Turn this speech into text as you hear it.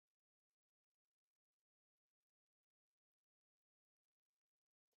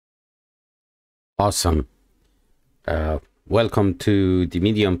Awesome. Welcome to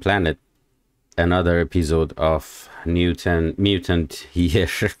Dimidium Planet, another episode of Mutant Year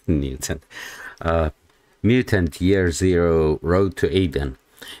Mutant Year Zero Road to Odin.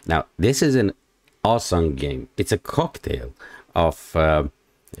 Now, this is an awesome game. It's a cocktail of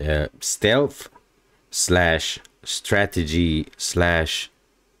stealth slash strategy slash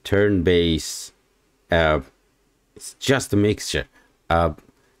turn-based. It's just a mixture.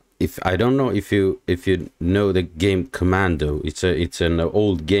 If I don't know if you know the game Commando, it's an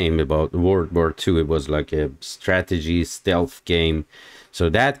old game about World War II. It was like a strategy stealth game. So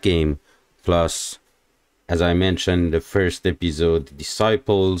that game plus, as I mentioned, the first episode,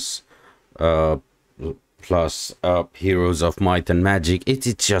 Disciples, plus Heroes of Might and Magic.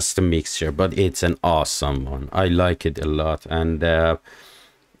 It's just a mixture, but it's an awesome one. I like it a lot, and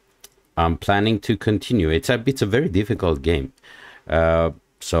I'm planning to continue. It's a very difficult game.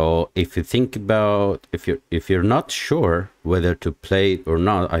 So if you think about, if you're not sure whether to play it or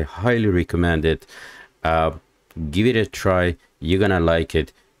not, I highly recommend it. Give it a try. You're gonna like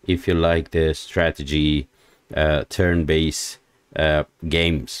it if you like the strategy turn-based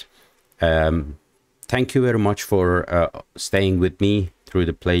games. Thank you very much for staying with me through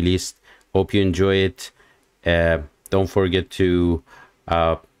the playlist. Hope you enjoy it. Don't forget to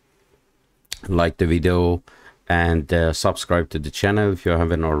like the video and subscribe to the channel if you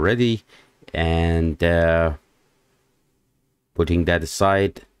haven't already. And putting that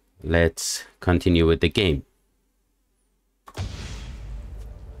aside, let's continue with the game.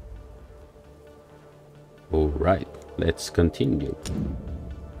 All right, let's continue.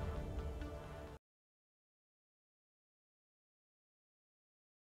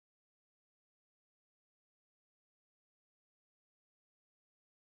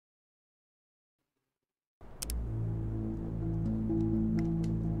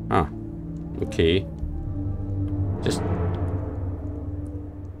 Ah, okay. Just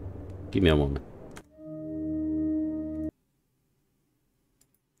give me a moment.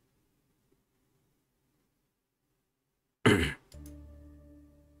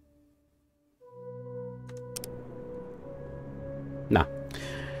 Now,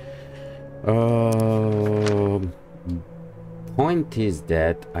 point is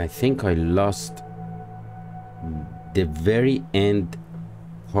that I think I lost the very end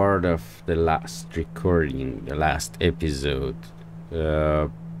part of the last recording, the last episode.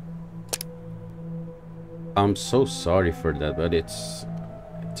 I'm so sorry for that, but it's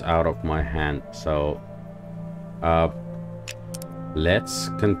out of my hand. So let's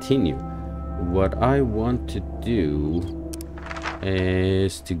continue. What I want to do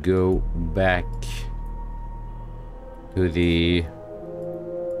is to go back to the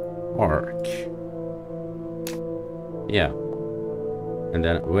ark. Yeah. And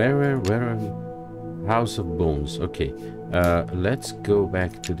then where are we? House of Bones. Okay, let's go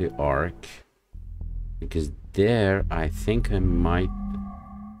back to the ark, because there I think I might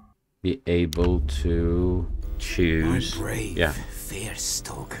be able to choose. My brave, fierce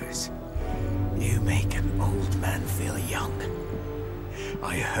Stalkers, you make an old man feel young.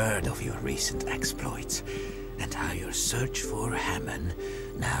 I heard of your recent exploits and how your search for Hammon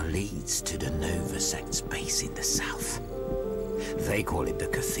now leads to the Nova sect's base in the south. They call it the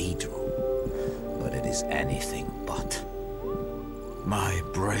Cathedral, but it is anything but. My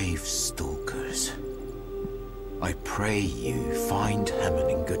brave Stalkers, I pray you find Hammon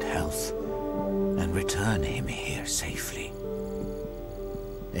in good health and return him here safely.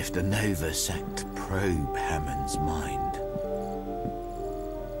 If the Nova sect probe Hammon's mind,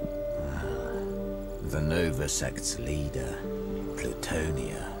 the Nova sect's leader,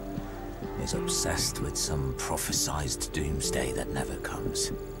 Plutonia, is obsessed with some prophesized doomsday that never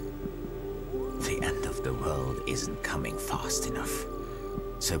comes. The end of the world isn't coming fast enough,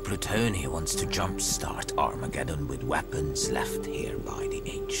 so Plutonia wants to jumpstart Armageddon with weapons left here by the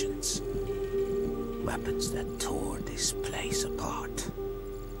ancients. Weapons that tore this place apart.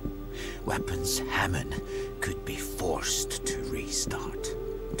 Weapons Hammon could be forced to restart.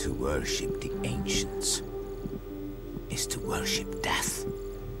 To worship the ancients is to worship death.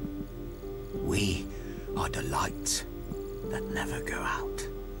 We are the lights that never go out.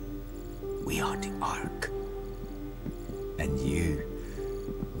 We are the Ark. And you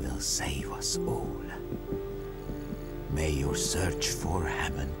will save us all. May your search for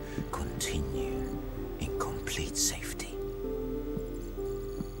Hammon continue in complete safety.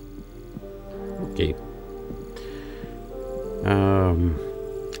 Okay.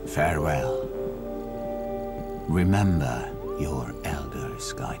 Farewell. Remember your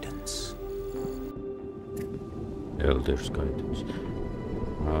elders' guidance. Elders' guidance.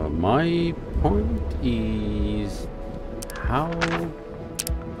 My point is, how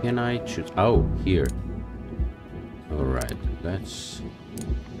can I choose? Oh, here. All right, let's.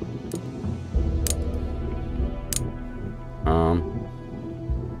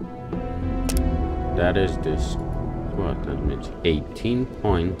 That is this. What that means? 18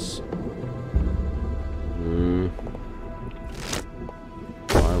 points.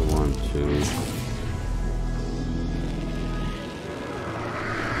 I want to.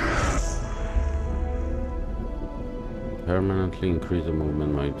 Permanently increase the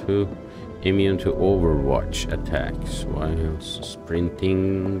movement by 2. Immune to overwatch attacks while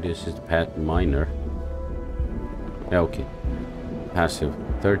sprinting. This is Pat Minor. Yeah, okay. Passive.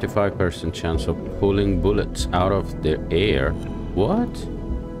 35% chance of pulling bullets out of the air. What?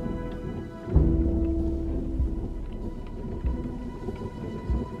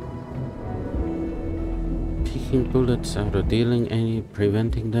 Picking bullets out of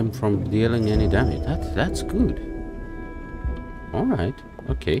preventing them from dealing any damage. That's good. Alright,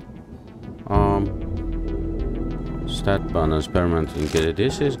 okay. Stat bonus permanently.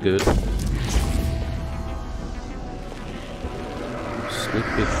 This is good. Sneak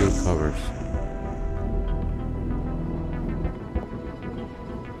between covers.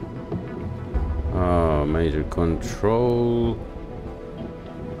 Major control.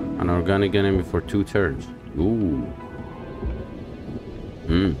 An organic enemy for 2 turns. Ooh.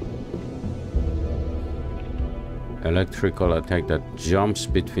 Electrical attack that jumps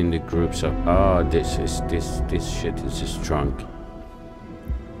between the groups of. Oh, this shit is strong.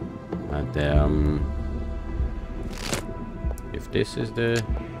 But if this is the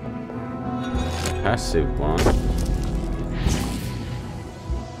passive one.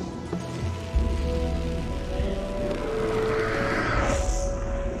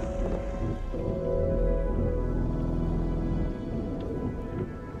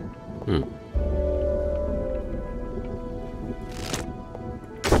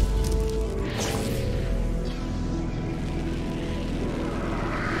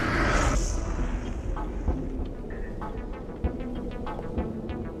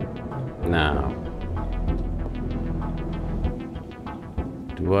 Now,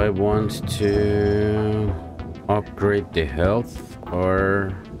 do I want to upgrade the health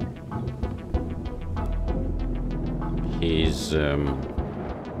or his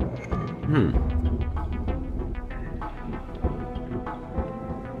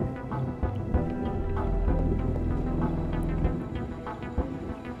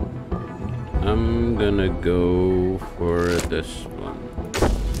I'm gonna go for this one.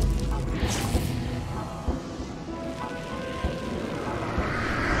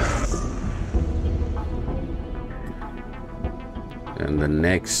 And the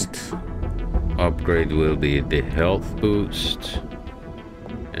next upgrade will be the health boost.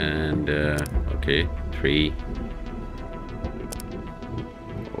 And okay, 3.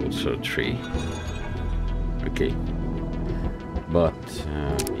 Also 3. Okay. But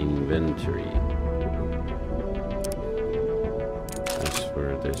inventory. As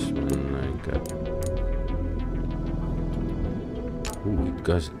for this one, I got. Ooh,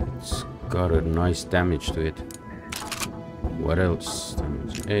 it's got a nice damage to it. What else?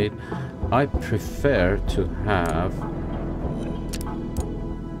 Damage 8. I prefer to have.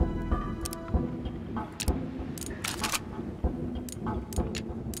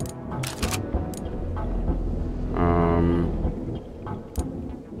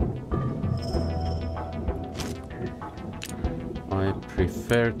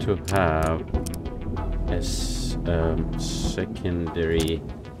 To have a secondary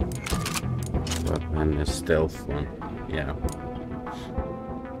weapon, a stealth one. Yeah,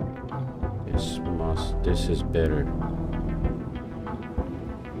 this is better.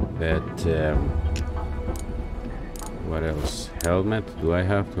 But what else? Helmet. Do I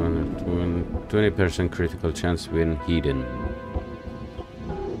have 20% critical chance when hidden?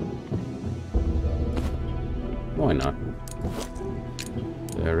 Why not?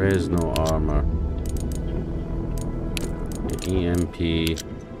 There is no armor. The EMP.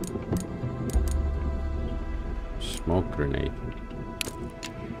 Smoke grenade.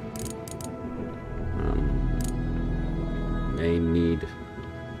 May need.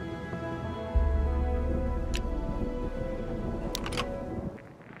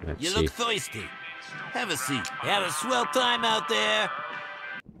 Let's you see. Look thirsty. Have a seat. Have a swell time out there.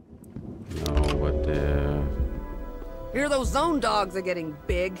 No, what the... Hear those zone dogs are getting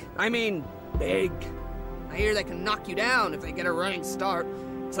big. I mean, big. I hear they can knock you down if they get a running start.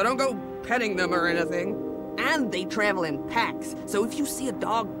 So don't go petting them or anything. And they travel in packs. So if you see a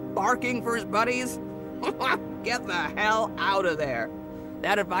dog barking for his buddies, get the hell out of there.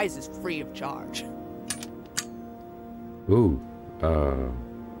 That advice is free of charge. Ooh,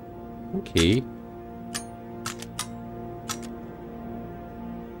 okay.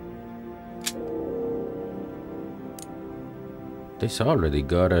 This already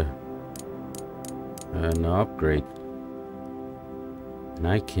got an upgrade. And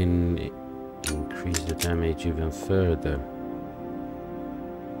I can increase the damage even further.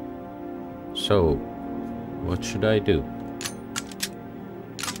 So, what should I do?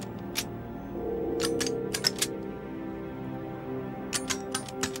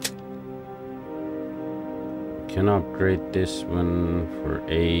 Can upgrade this one for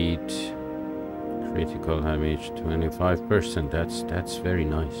 8 critical damage, 25%. That's very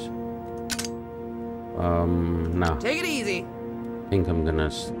nice. Now Take it easy. I think I'm gonna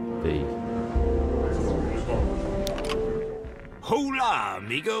stay. Hola,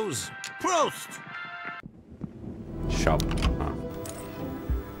 amigos. Prost! Shop. Ah.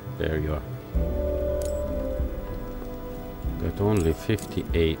 There you are. Got only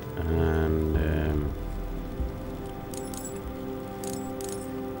 58 and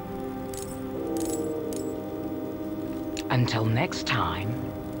Until next time.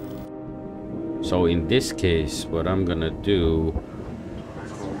 so in this case, what I'm gonna do,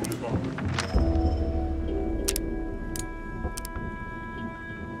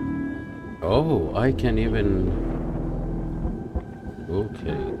 oh, I can even,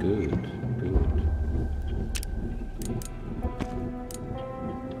 okay, good.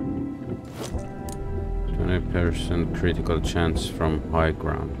 20% critical chance from high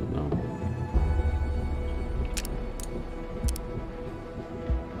ground, no.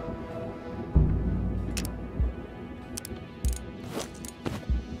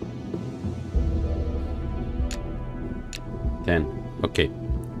 Okay,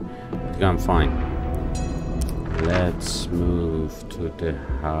 I think I'm fine. Let's move to the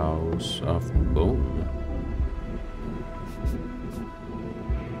House of Bone.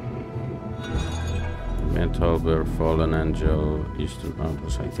 Metal Bear, Fallen Angel, Eastern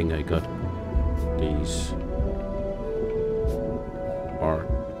Mountains. I think I got these. Arc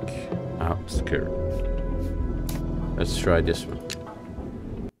outskirt. Let's try this one.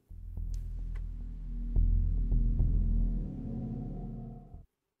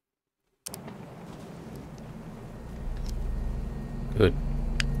 Good.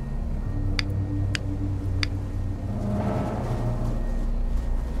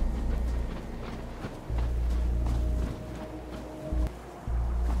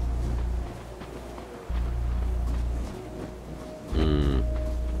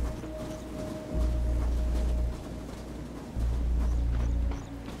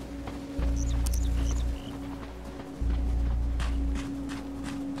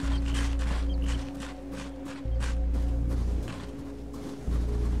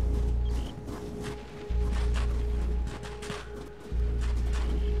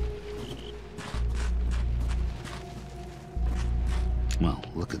 Well,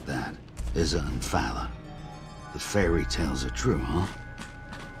 look at that. Izza and Fala. The fairy tales are true, huh?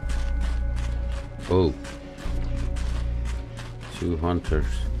 Oh. 2 hunters.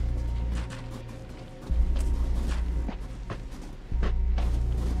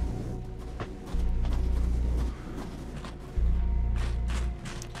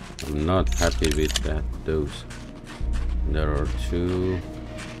 I'm not happy with that, those. There are 2.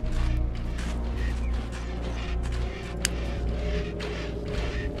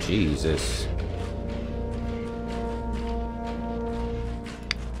 Jesus.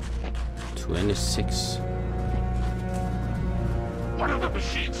 26. What are the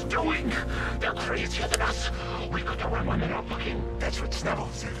machines doing? They're crazier than us. We could have run one without looking. That's what Snubble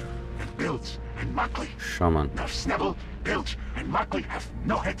said. And Bilge and Mockley. Shaman. Now Snubble, Bilge, and Mockley have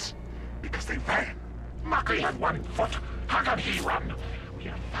no heads. Because they ran. Mockley had 1 foot. How can he run? We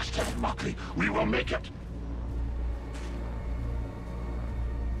are faster than Mockley. We will make it.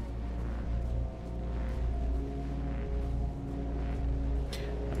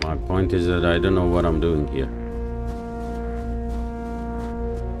 My point is that I don't know what I'm doing here.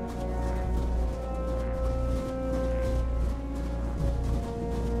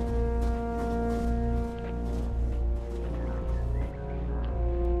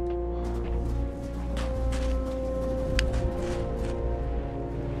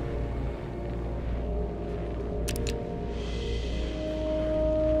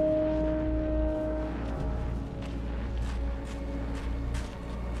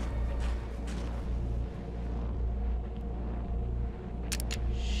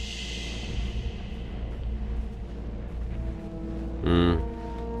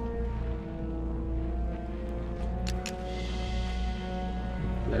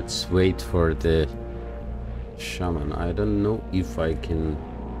 Let's wait for the shaman. I don't know if I can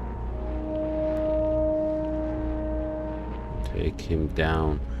take him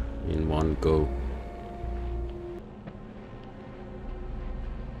down in one go.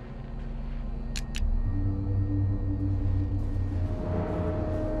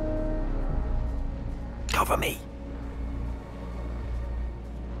 Cover me.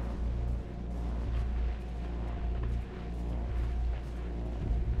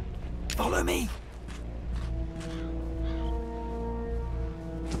 Follow me.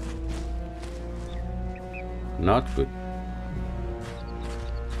 Not good.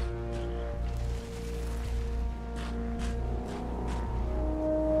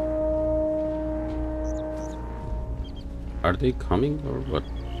 Are they coming or what?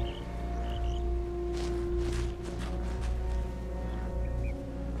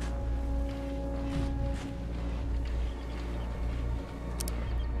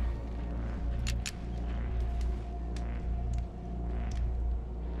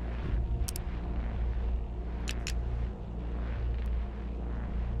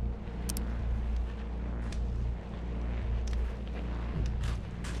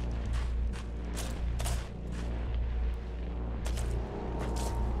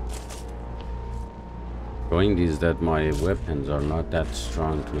 Point is that my weapons are not that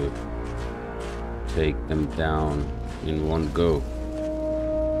strong to take them down in one go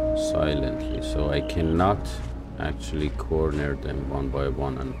silently, so I cannot actually corner them one by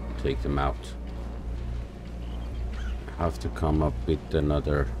one and take them out. I have to come up with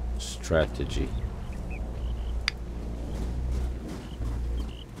another strategy.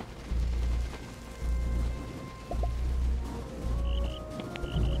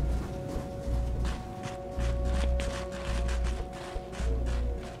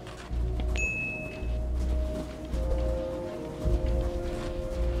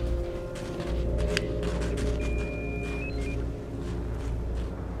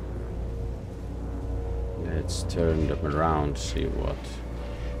 Let's turn them around, see what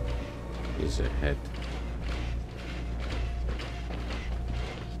is ahead.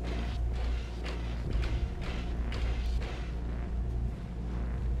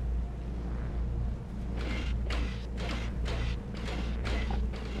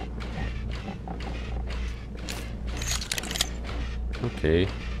 Okay.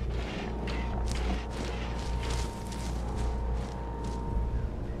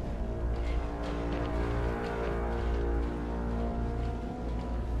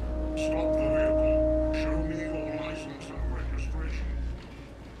 Stop the vehicle. Show me your license and registration.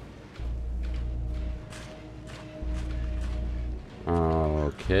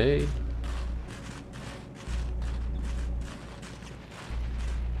 Okay.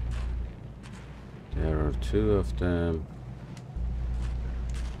 There are two of them.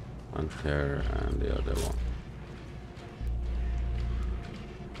 Hunter and the other one.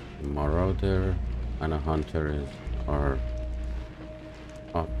 A marauder and a hunter are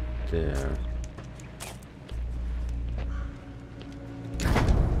up there.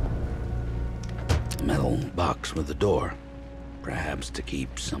 Metal box with a door. Perhaps to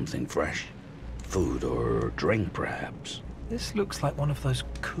keep something fresh. Food or drink, perhaps. This looks like one of those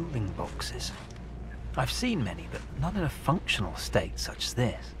cooling boxes. I've seen many, but none in a functional state such as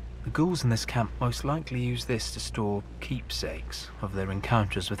this. The ghouls in this camp most likely use this to store keepsakes of their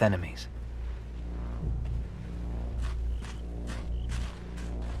encounters with enemies.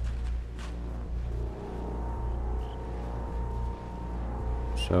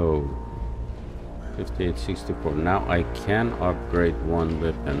 So 5864. Now I can upgrade one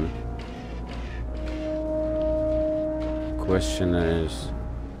weapon. Question is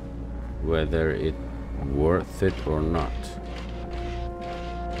whether it's worth it or not.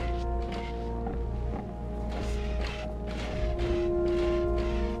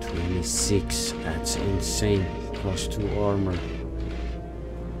 That's insane. +2 armor.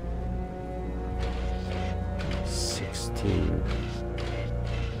 16.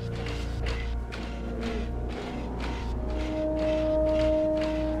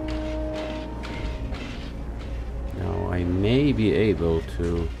 Now I may be able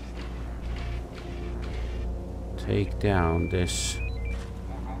to take down this.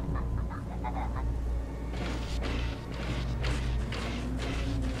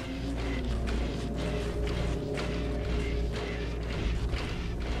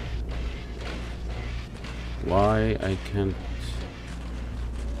 Why I can't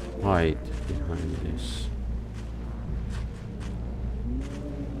hide behind this?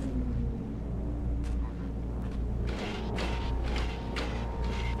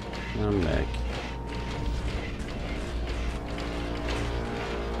 I'm back.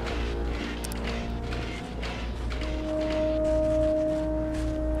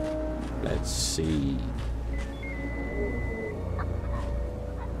 see.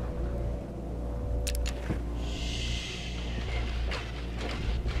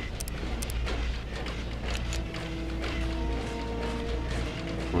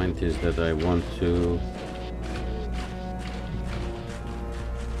 Point is that I want to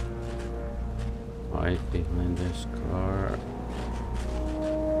hide behind this car.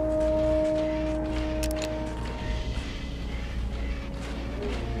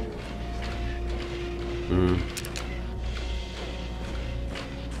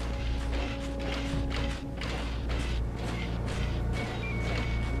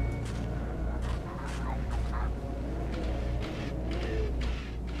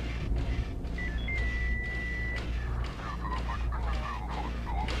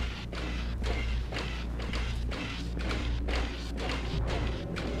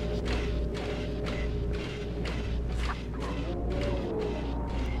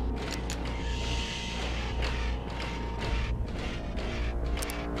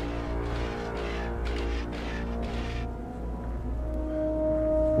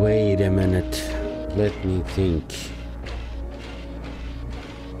 Wait a minute, let me think.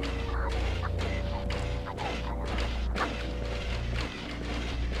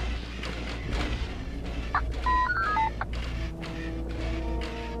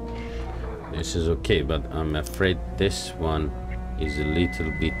 This is okay, but I'm afraid this one is a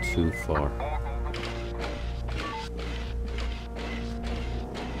little bit too far.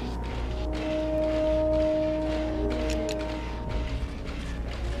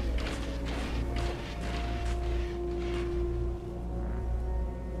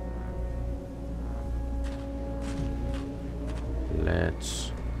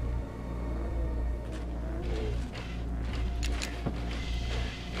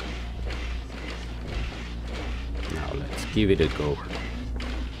 Give it a go.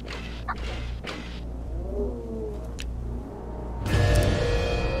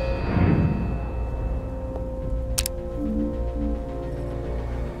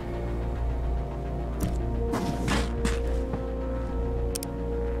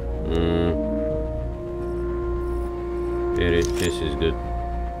 This is good.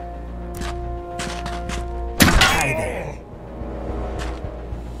 Hi there.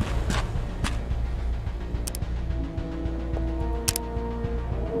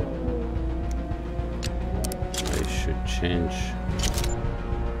 Change.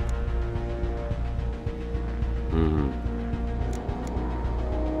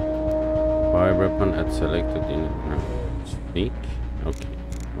 Fire weapon at selected in sneak. Okay.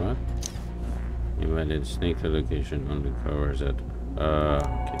 What? Invalid sneak to location only covers it.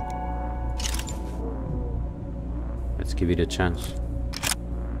 Okay. Let's give it a chance.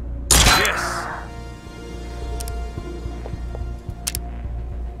 Yes.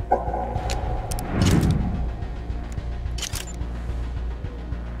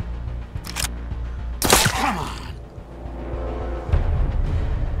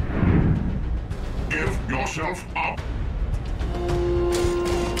 Up.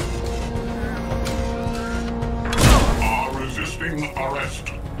 Are resisting arrest.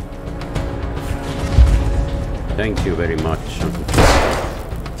 Thank you very much.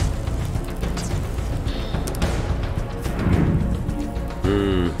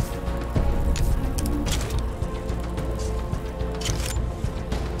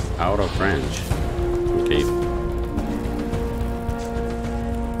 Out of range. Okay.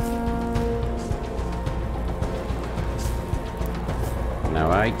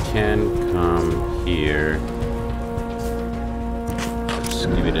 Now I can come here. Let's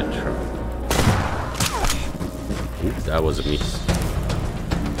give it a try. Ooh, that was a miss.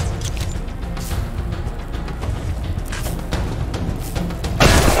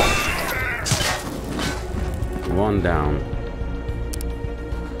 One down.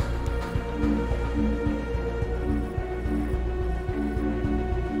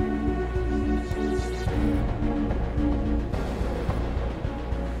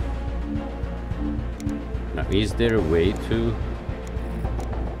 Is there a way to...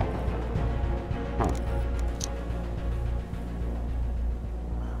 Huh.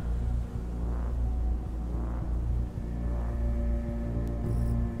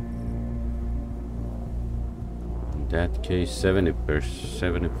 In that case,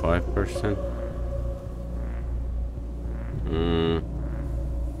 75%.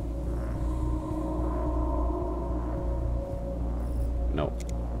 No.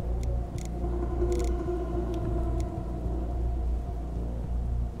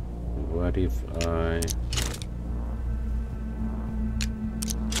 What if I...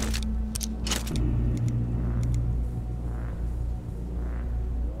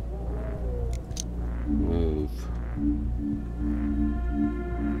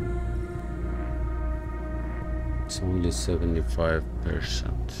 It's only 75%.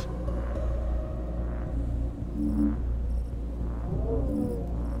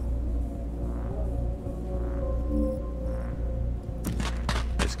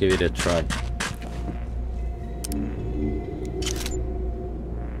 Let's give it a try.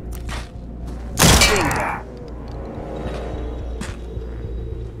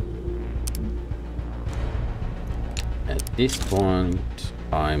 At this point,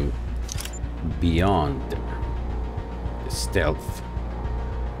 I'm beyond the stealth.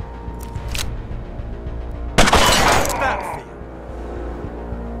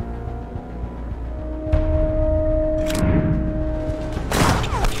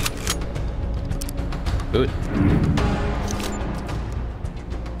 Good.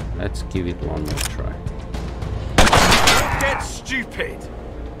 Let's give it one more try. Don't get stupid!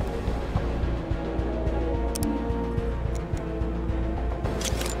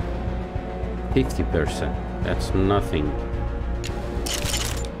 %50. That's nothing.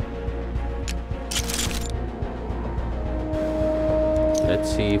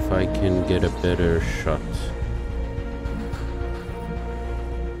 Let's see if I can get a better shot.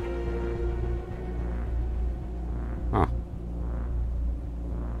 Huh.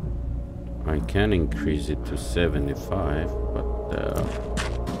 I can increase it to 75, but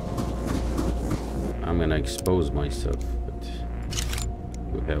I'm gonna expose myself. But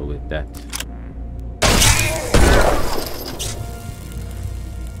to hell with that.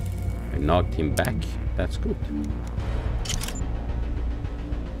 I knocked him back. That's good.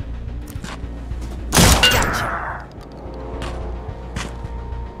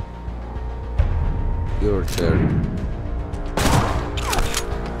 Your turn.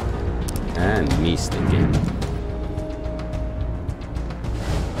 And missed again.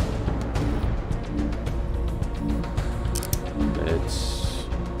 Let's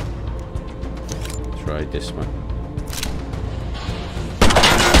try this one.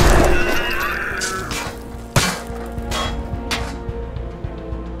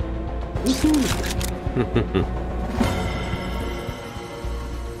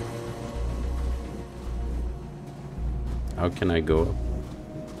 How can I go up?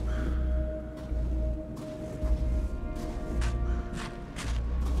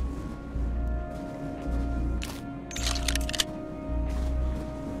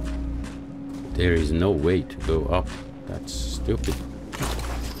 There is no way to go up. That's stupid.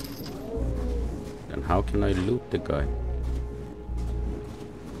 Then how can I loot the guy?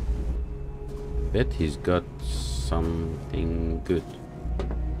 Bet he's got something good.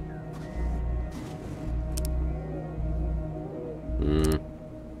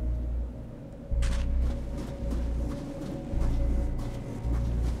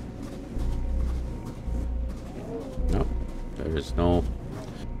 No, there is no.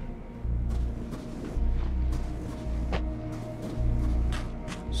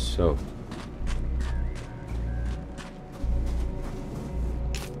 So.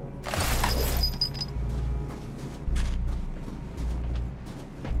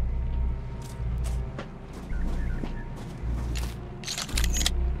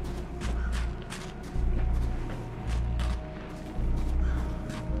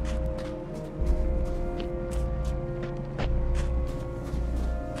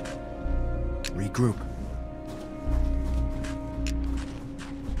 Regroup.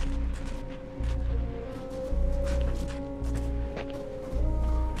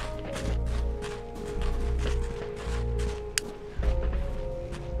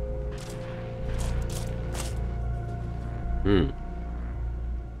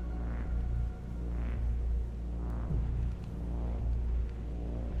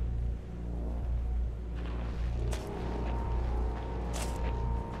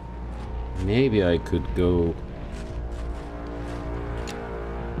 Maybe I could go.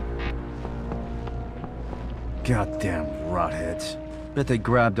 Goddamn rotheads. Bet they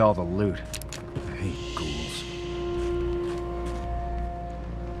grabbed all the loot. I hate ghouls.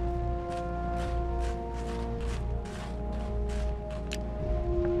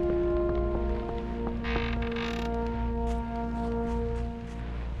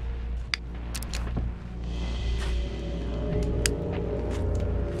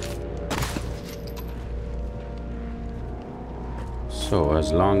 So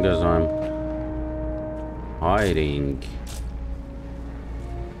as long as I'm hiding,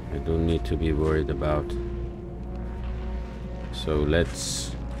 I don't need to be worried about. So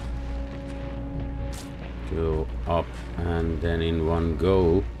let's go up and then in one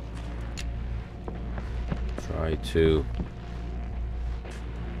go try to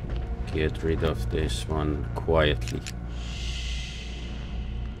get rid of this one quietly.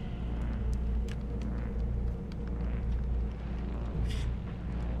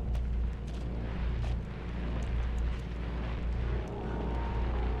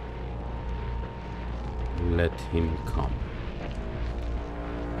 let him come.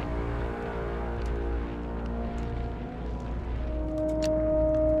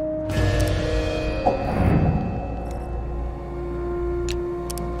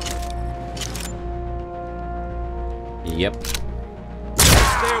 Yep.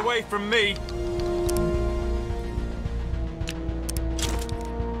 Stay away from me.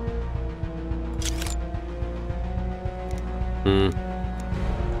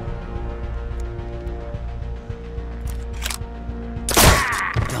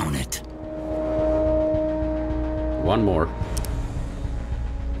 Darn it. One more.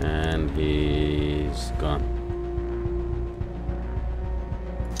 And he's gone.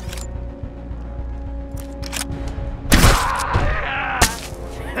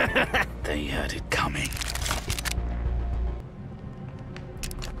 They had it coming.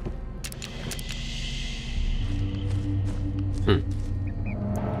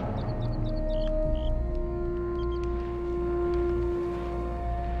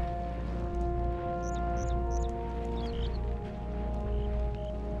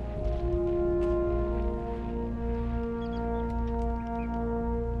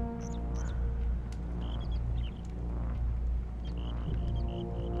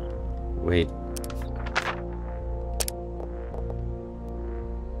 Wait.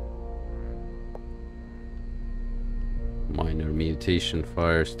 Minor mutation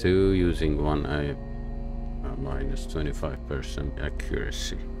fires 2 using one minus 25%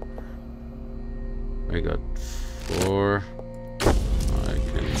 accuracy. I got 4. I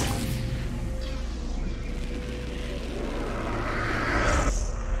can.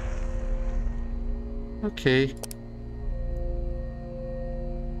 Okay.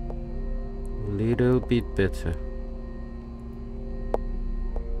 Little bit better.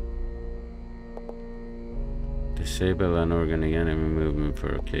 Disable an organic enemy movement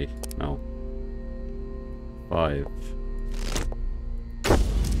for okay. No. 5.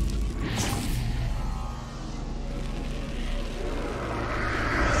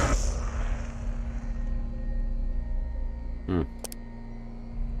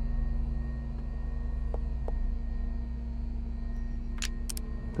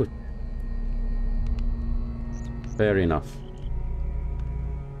 Good. Fair enough.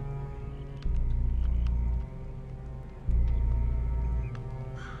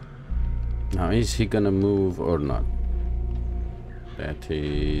 Now, is he gonna move or not? That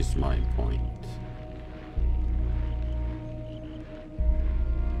is my point.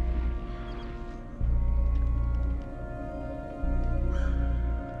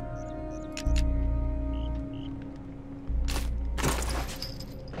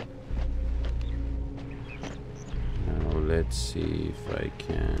 Now, let's see if I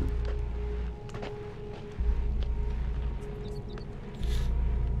can.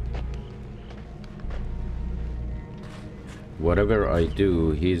 Whatever I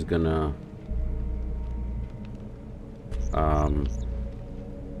do, he's gonna I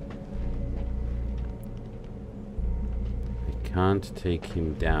can't take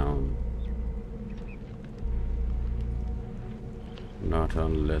him down, not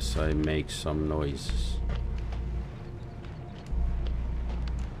unless I make some noises,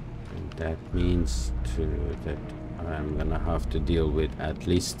 and that means that I'm gonna have to deal with at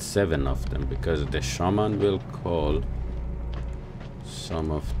least 7 of them, because the shaman will call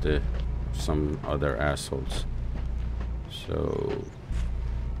some other assholes. So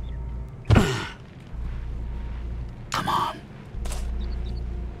Come on.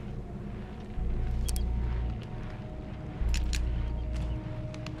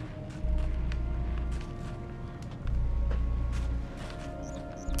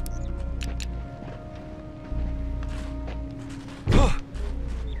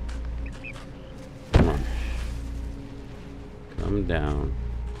 come on, come down.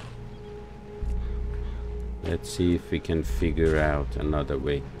 Let's see if we can figure out another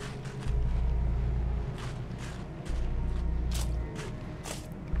way.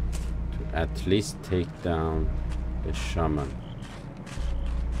 To at least take down the shaman.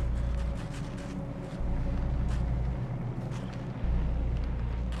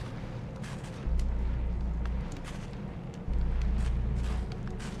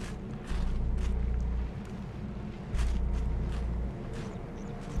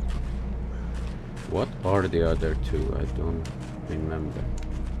 What are the other 2? I don't remember.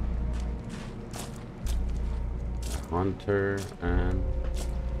 A hunter and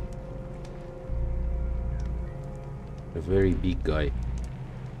a very big guy.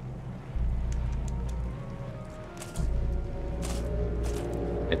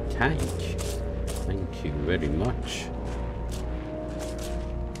 A tank. Thank you very much.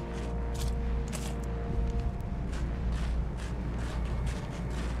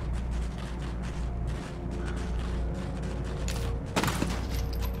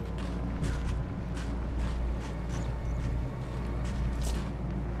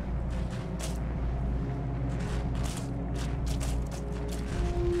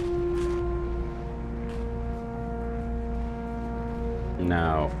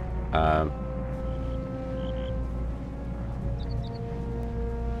 Now,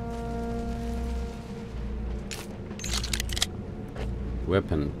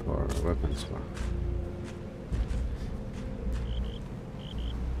 weapons for.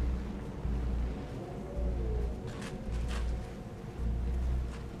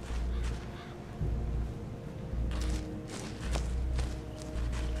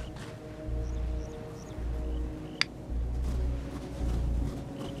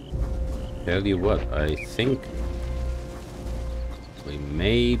 Tell you what, I think we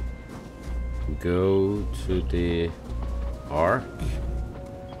may go to the Ark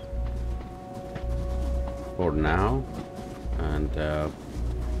for now and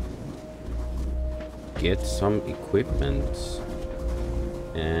get some equipment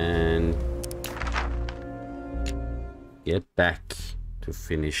and get back to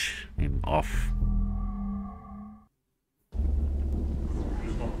finish him off.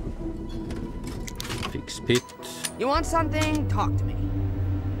 Fix pit. You want something? Talk to me.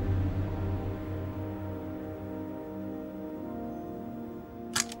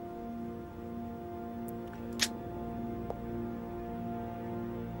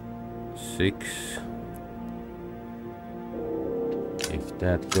 Six. If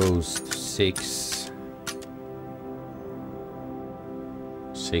that goes to 6.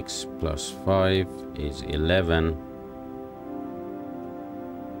 6 plus 5 is 11.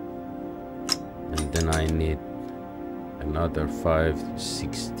 And then I need another 5,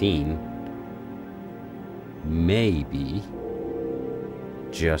 16. Maybe,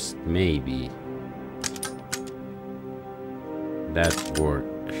 just maybe, that work.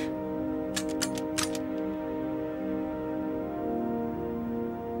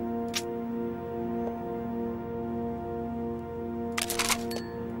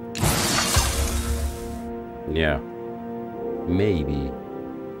 Yeah, maybe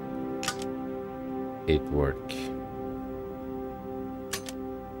it work.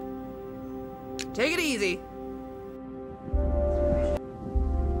 Take it easy.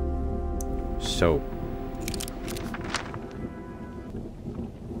 So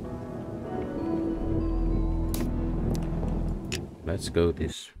let's go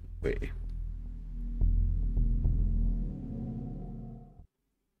this way.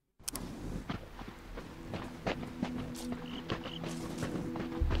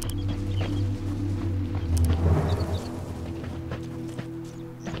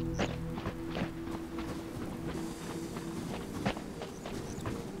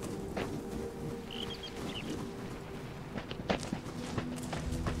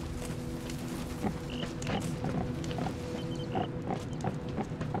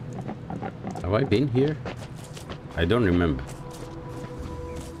 Have I been here? I don't remember.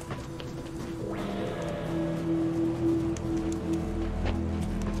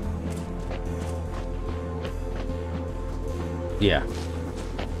 Yeah.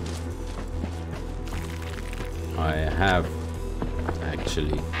 I have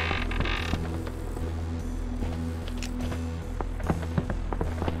actually.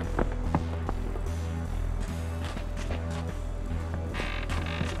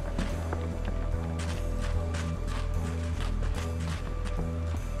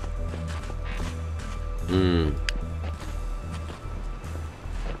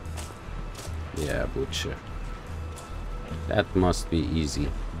 Yeah, butcher. That must be easy.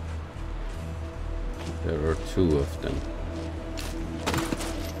 There are 2 of them.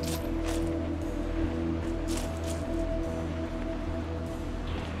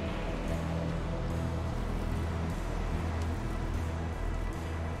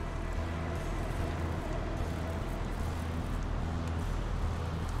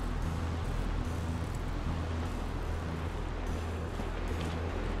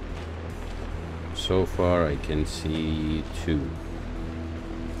 So far I can see 2.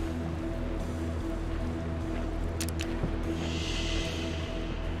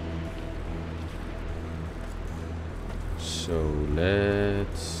 So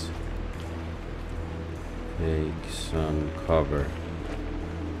let's take some cover.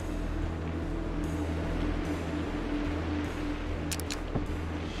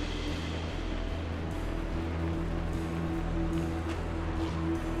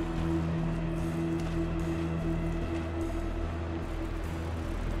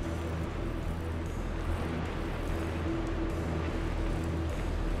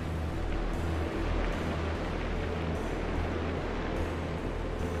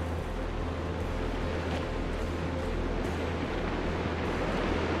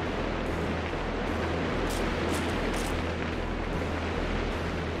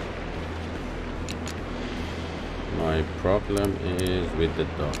 My problem is with the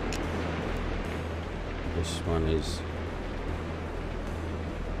dog. This one is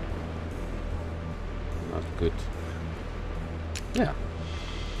not good. Yeah,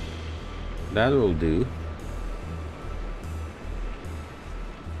 that will do.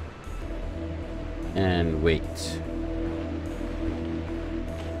 And wait.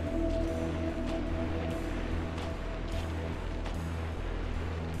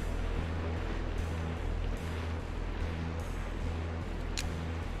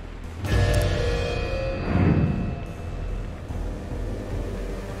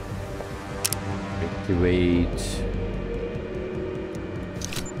 Activate.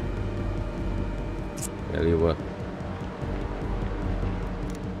 Tell you what.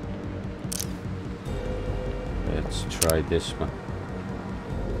 Let's try this one.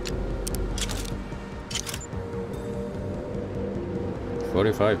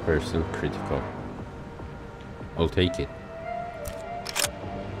 %45 critical. I'll take it.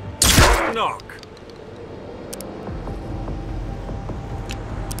 Knock.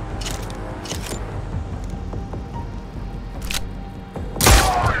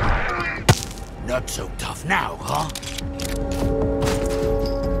 Not so tough now, huh?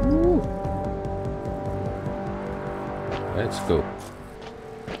 Woo. Let's go.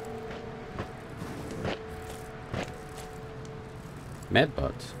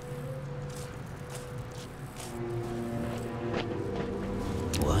 Medbot.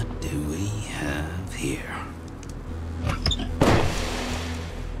 What do we have here?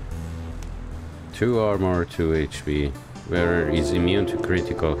 2 armor, 2 HP. Wearer is immune to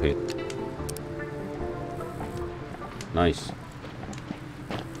critical hit. Nice.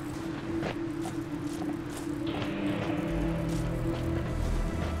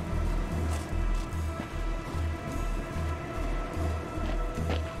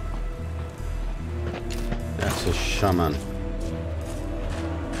 That's a shaman.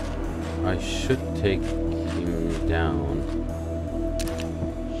 I should take him down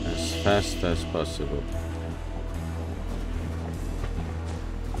as fast as possible.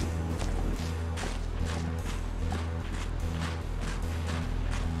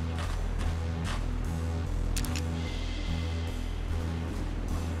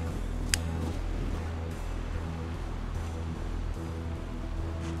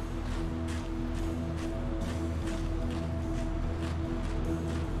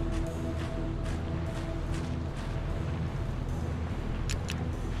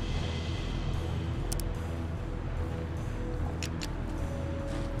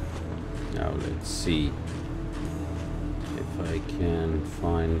 Now let's see if I can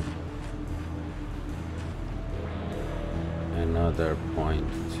find another point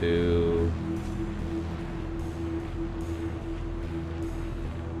to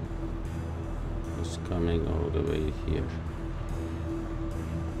it's coming all the way here.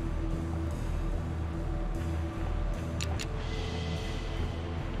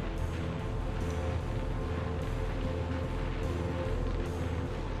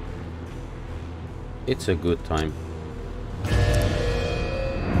 It's a good time.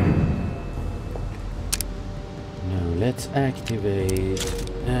 Now let's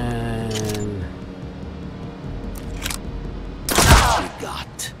activate and What you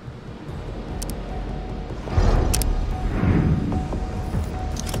got?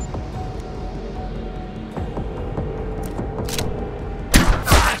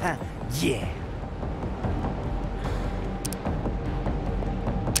 Yeah.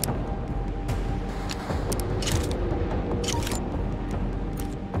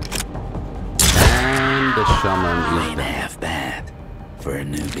 the shaman is Ain't half bad for a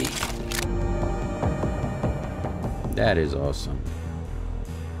newbie. That is awesome.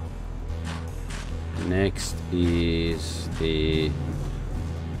 Next is the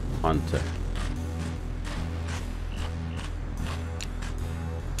hunter.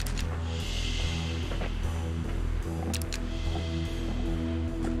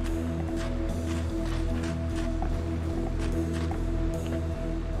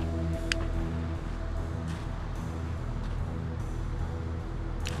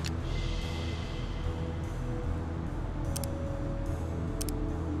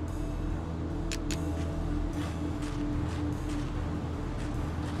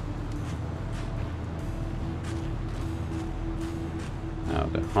 Now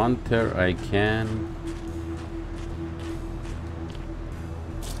the hunter I can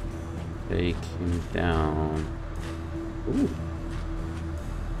take him down. Ooh.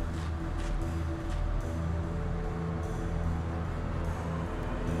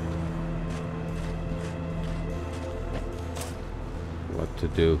 What to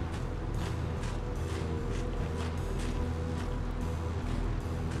do?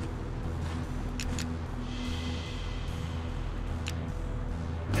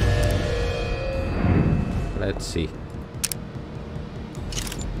 see.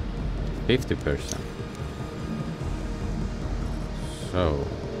 50%. So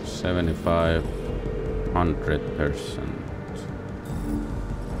 75, 100%.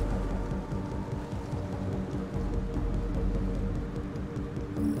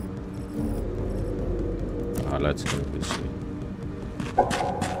 Let's go this way.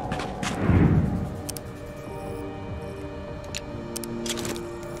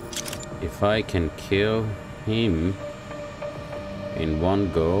 If I can kill him in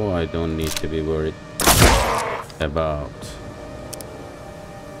one go, I don't need to be worried about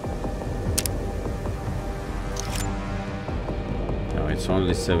no, it's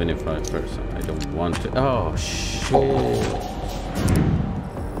only 75%. I don't want to. Oh shit.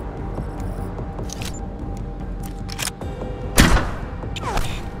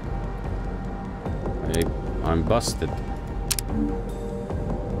 I'm busted.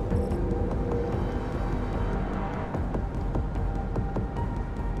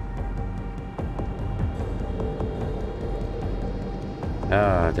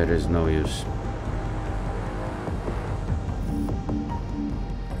 Ah, there is no use.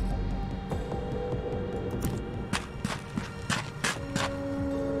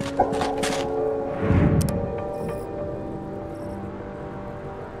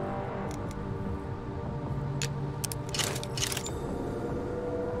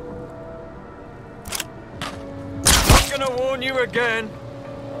 You again.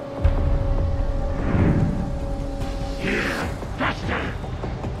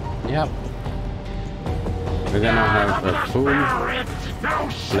 Yep. We're gonna have a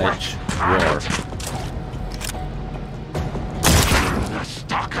full-fledged war. The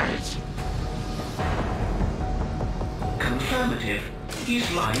Stalkers. Confirmative.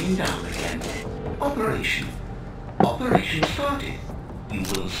 He's lying down again. Operation started. You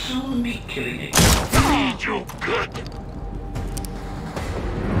will soon be killing it. Feed you good.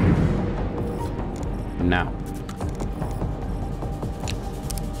 Now,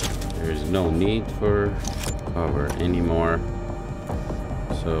 there is no need for cover anymore,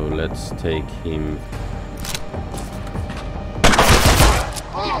 so let's take him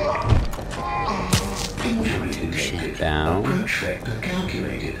down.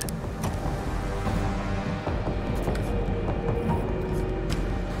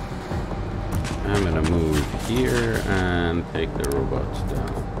 I'm gonna move here and take the robots down.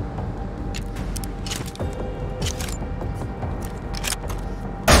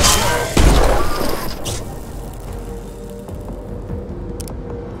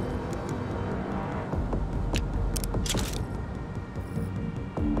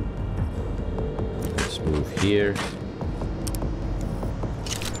 Here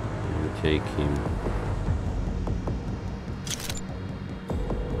and take him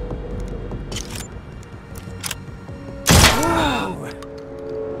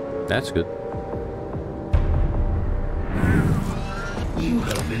that's good. You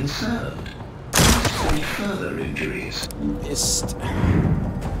have been served. Any further injuries? Missed.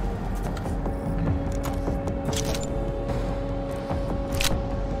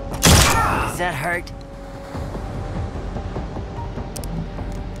 Does that hurt?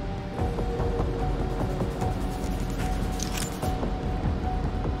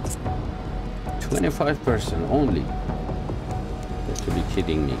 25% only. Got to be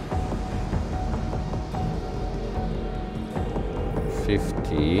kidding me.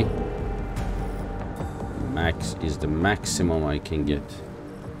 50. Max is the maximum I can get.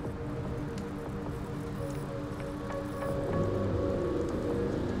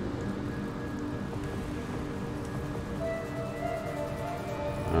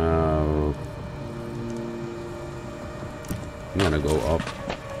 I'm gonna go up.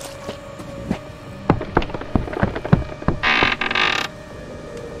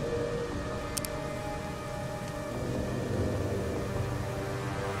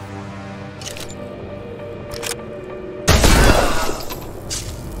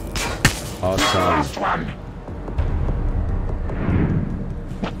 Last one.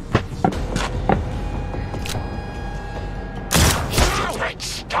 Do it,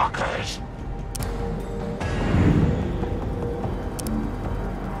 Stalkers.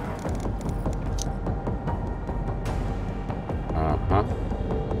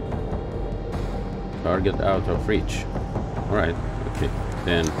 Target out of reach. Alright, okay.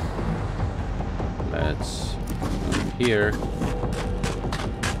 Then let's move here.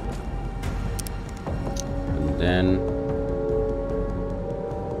 And then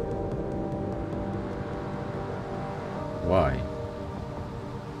why?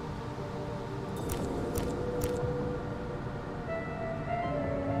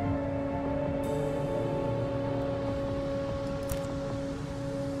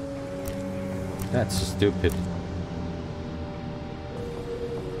 That's stupid.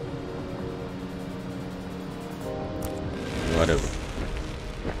 Whatever.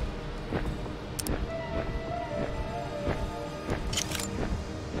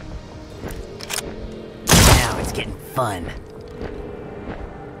 Now it's getting fun.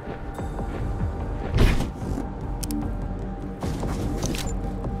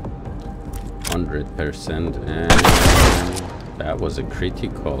 100%, and that was a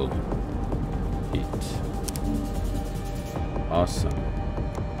critical hit. Awesome.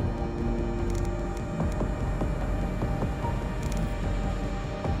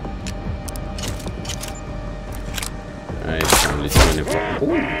 Nice, only 24.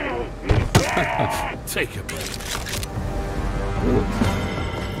 Take a break.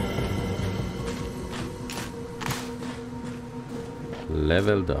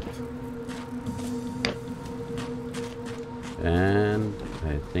 Leveled up. And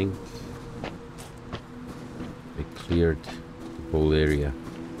I think we cleared the whole area.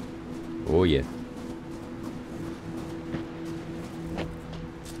 Oh yeah.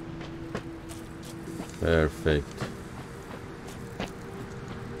 Perfect.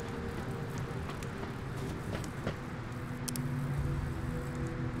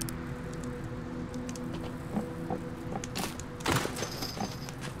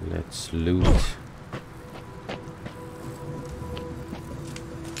 Let's loot.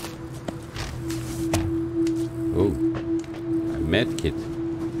 Oh, a med kit.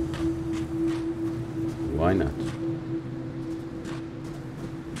 Why not?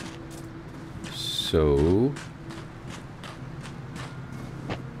 So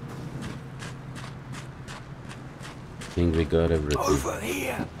I think we got everything. Over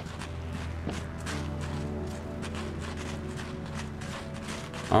here.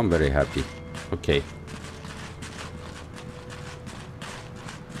 I'm very happy. Okay.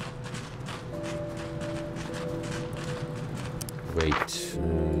 Wait,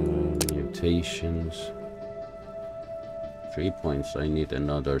 mutations. 3 points. I need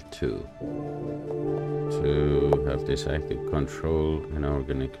another 2 to have this active control and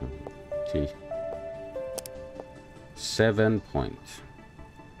organic. 7 points.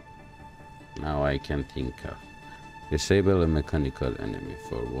 Now I can think of. Disable a mechanical enemy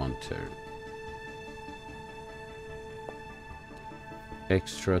for 1 turn.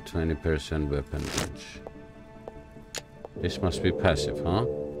 Extra 20% weapon range. This must be passive, huh?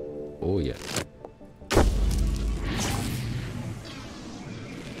 Oh yeah.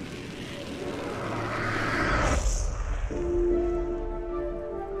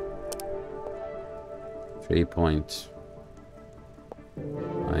 Three points.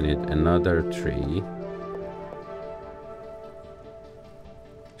 I need another 3.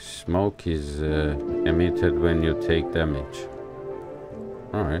 Smoke is emitted when you take damage.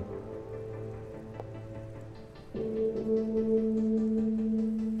 Alright.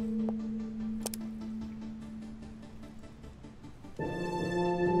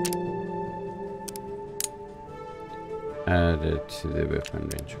 Added to the weapon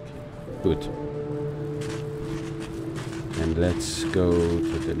range. Okay. Good. And let's go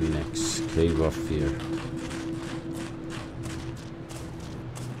to the next cave of fear.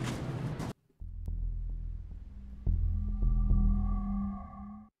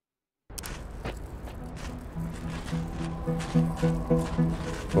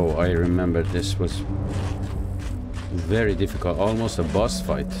 Oh, I remember this was very difficult, almost a boss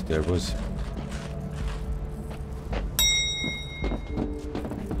fight. There was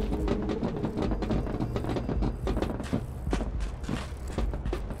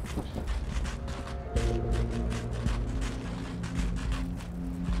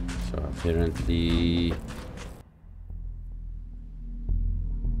apparently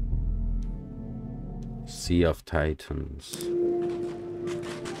Sea of Titans.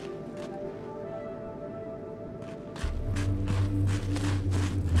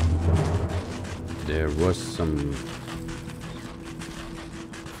 There was some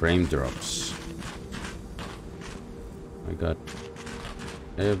frame drops. I got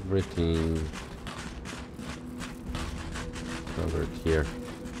everything covered here.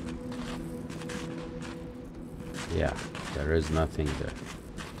 Yeah, there is nothing there.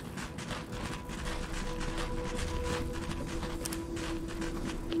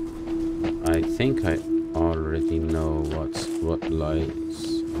 I think I already know what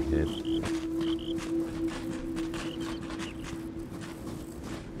lies ahead.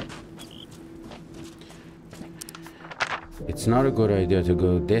 It's not a good idea to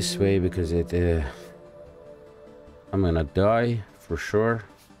go this way because I'm gonna die for sure.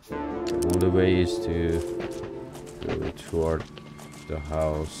 The only way is to go toward The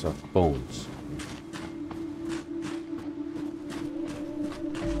House of Bones.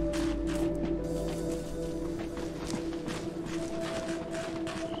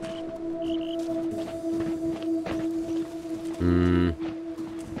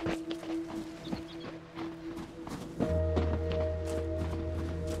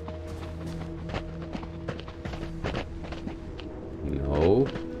 No.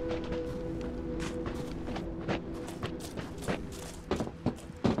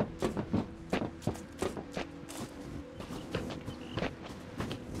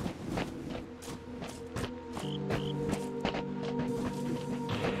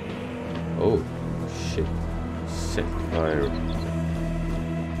 Oh, shit. Set fire.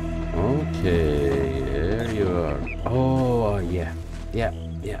 Okay, there you are. Oh, yeah. Yeah.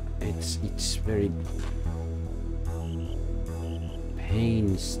 It's very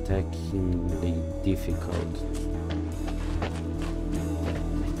painstakingly difficult.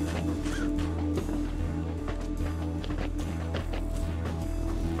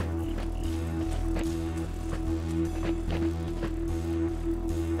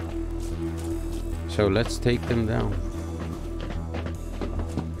 So let's take them down.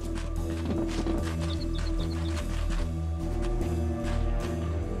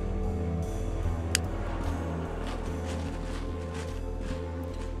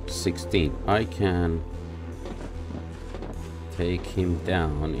 I can take him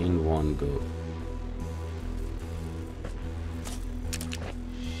down in one go.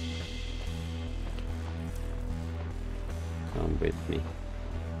 Come with me.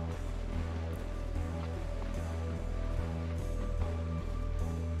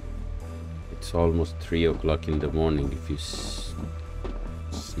 It's almost 3 o'clock in the morning. If you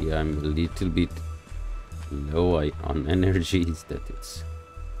see, I'm a little bit low on energy. Is that it's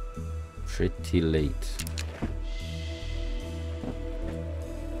pretty late.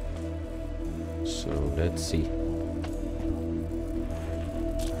 So let's see.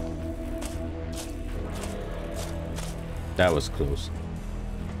 That was close.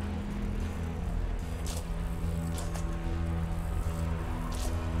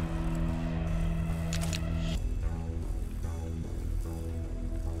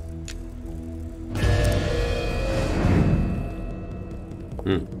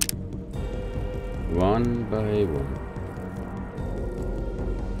 One by one.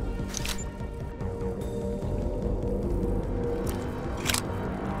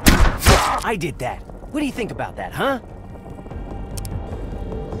 I did that. What do you think about that, huh?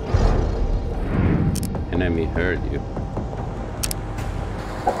 Enemy heard you.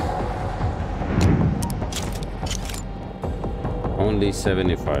 Only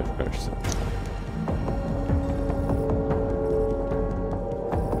 75%.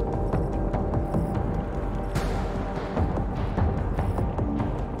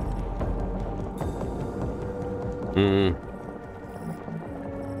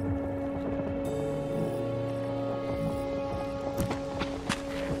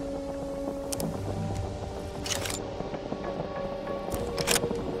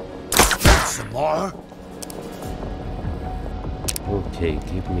 Some more? Okay,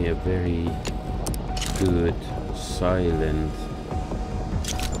 give me a very good silent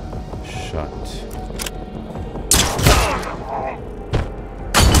shot.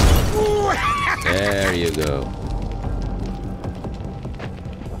 There you go.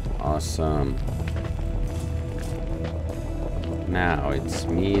 Awesome. Now it's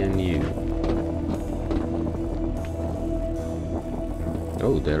me and you.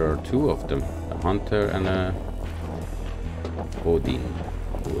 Oh, there are two of them. A hunter and a Odin.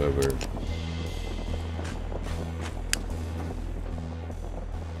 Whoever.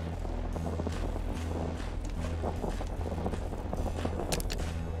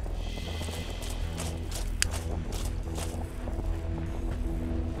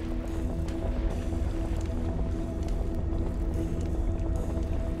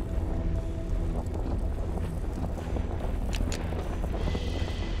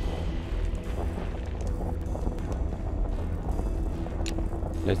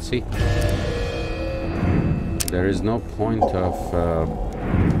 Let's see. There is no point of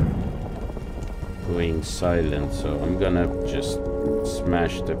going silent, so I'm gonna just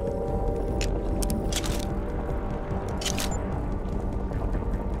smash them.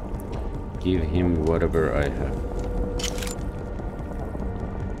 Give him whatever I have.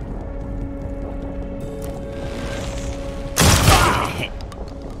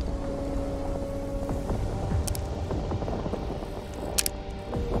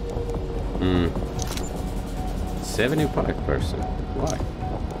 Hmm. 75%. Why?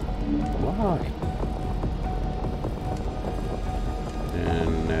 Why?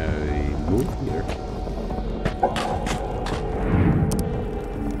 move here.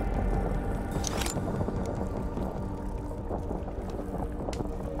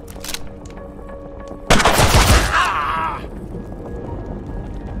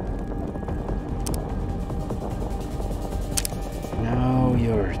 Now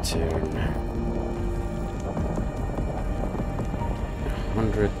your turn.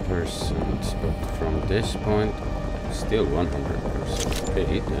 100%, but from this point, still 100%.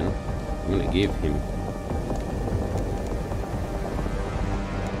 Okay, then I'm gonna give him.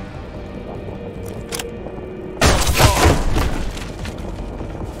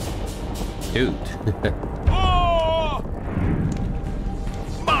 Dude.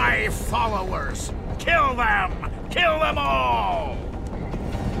 My followers! Kill them! Kill them all!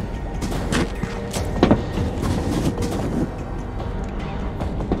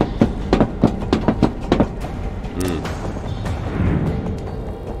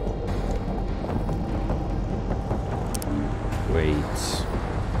 Wait.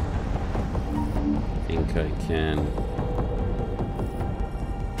 Think I can.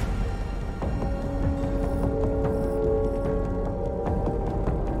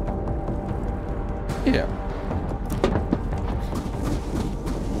 Yeah.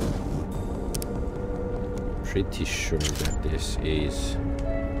 Pretty sure that this is.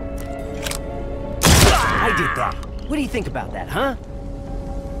 I did that. What do you think about that, huh?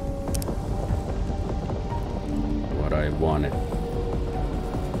 What I wanted.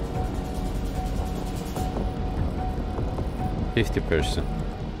 %.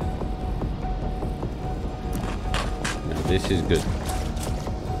 Now this is good.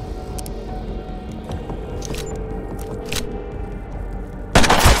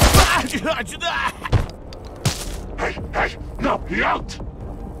 Hey, hey, no, he out!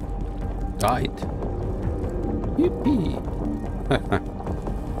 Died. Yippee.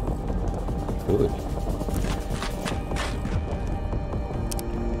 Good.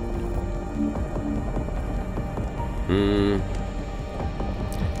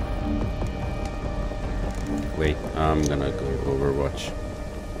 Wait, I'm gonna go Overwatch.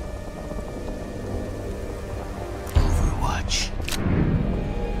 Overwatch.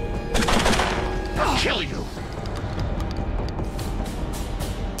 I'll kill you!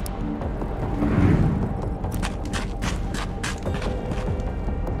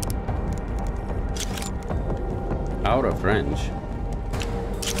 Out of range.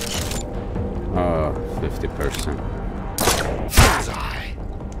 50%.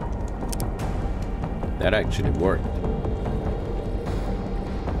 That actually worked.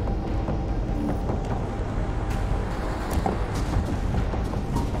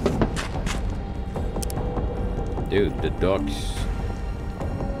 Dude, the dog's...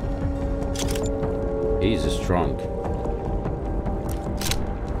 He's strong.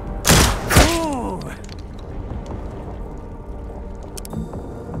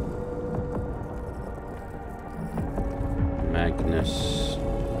 Magnus.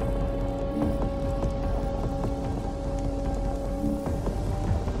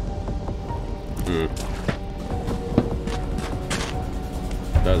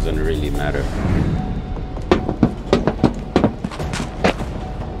 Doesn't really matter.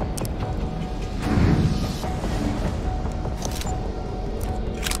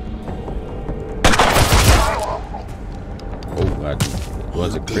 Oh, that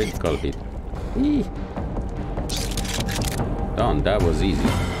was a critical hit. Done, that was easy.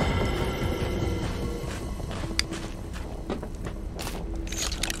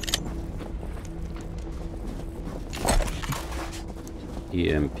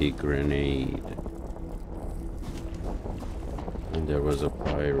 EMP grenade. And there was a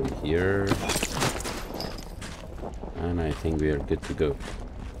pyro here. And I think we are good to go.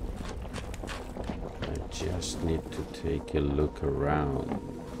 I just need to take a look around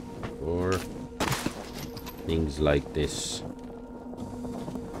for things like this.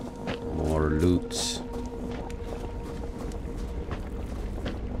 More loots.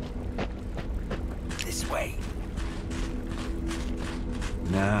 This way.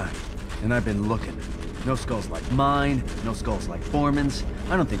 Nah, and I've been looking. No skulls like mine, no skulls like Borman's.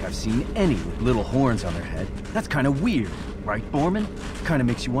 I don't think I've seen any with little horns on their head. That's kind of weird, right, Borman? Kind of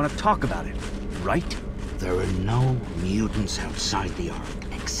makes you want to talk about it, right? There are no mutants outside the Ark,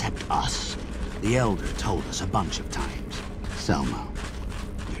 except us. The Elder told us a bunch of times. Selma,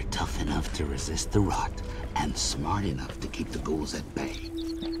 you're tough enough to resist the rot, and smart enough to keep the ghouls at bay.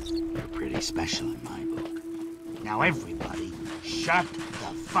 You're pretty special in my book. Now everybody, shut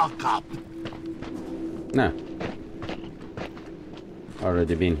the fuck up! Nah.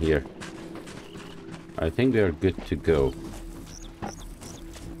 Already been here. I think we are good to go.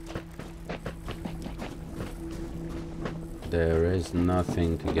 There is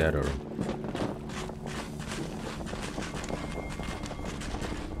nothing to gather.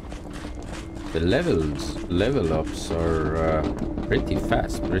 The level ups are pretty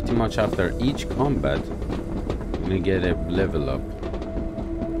fast. Pretty much after each combat, we get a level up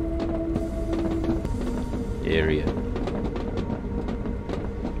area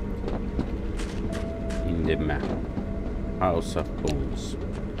in the map. House of Bones.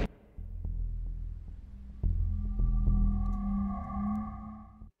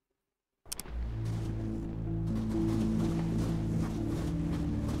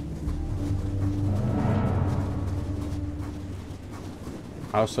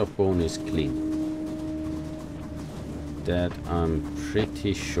 House of Bone is clean. That I'm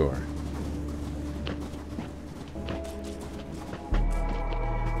pretty sure.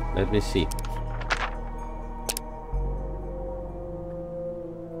 Let me see.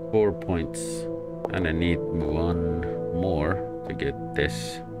 4 points. And I need one more to get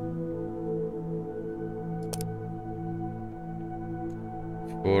this.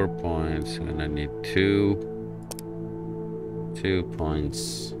 4 points, and I need 2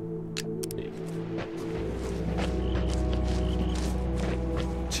 points.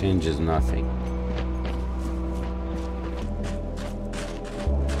 Changes nothing.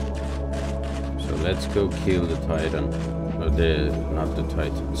 So let's go kill the Titan. Or not the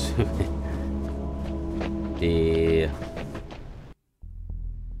Titans. the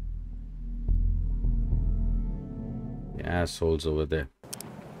assholes over there.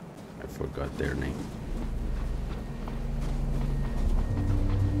 I forgot their name.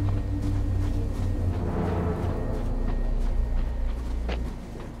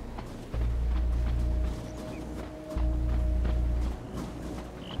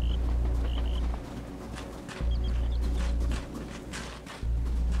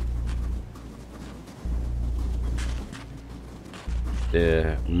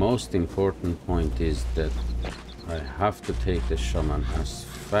 The most important point is that I have to take the shaman as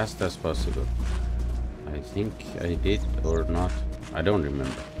fast as possible. I think I did or not. I don't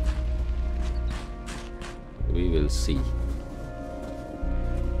remember. We will see.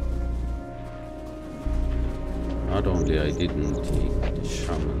 Not only I didn't take the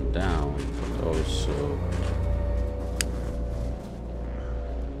shaman down, but also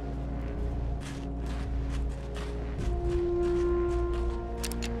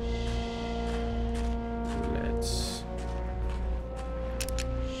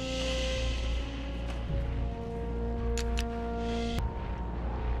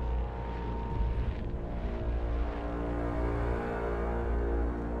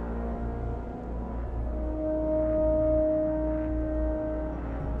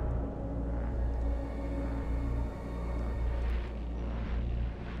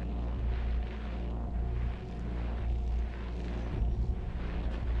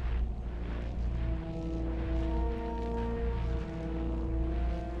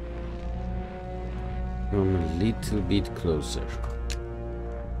come a little bit closer.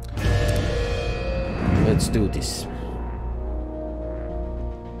 Let's do this.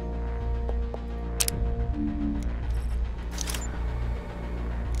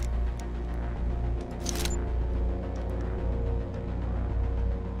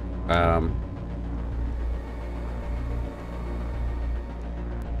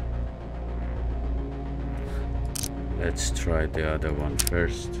 Let's try the other one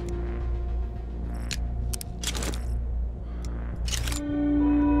first.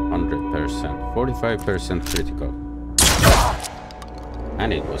 45% critical.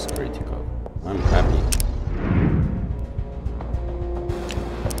 And it was critical. I'm happy.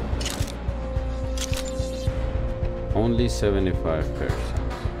 Only 75%.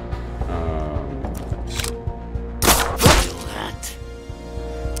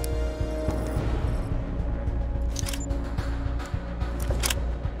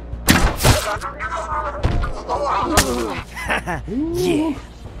 Yeah.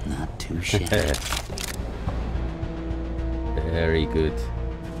 Not too shabby. Very good.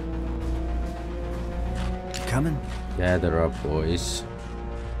 Coming? Gather up, boys.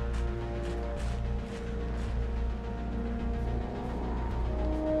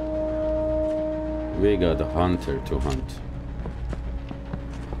 We got a hunter to hunt.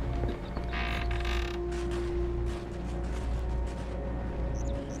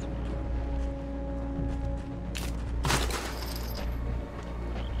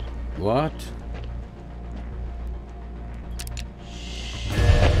 What?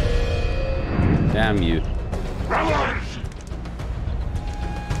 Damn you. Brothers!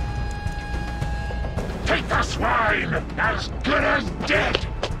 Take the swine! As good as dead!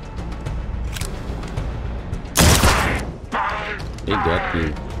 Bye! They got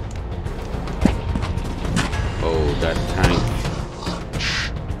me. Oh, that tank.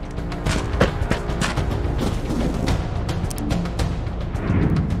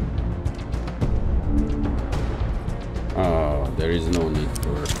 Oh, there is no need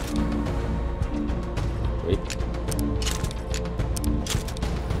for... Wait.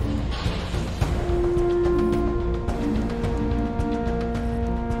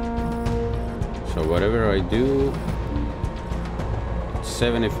 So whatever I do,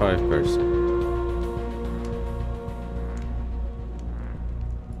 75%.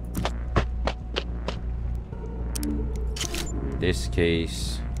 In this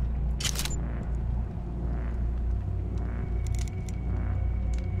case,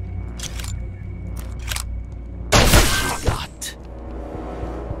 Got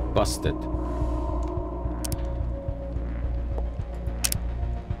busted.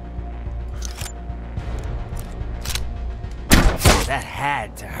 That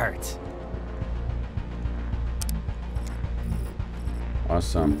had to hurt.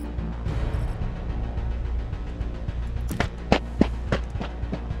 Awesome.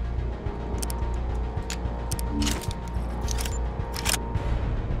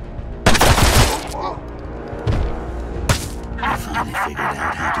 finally figured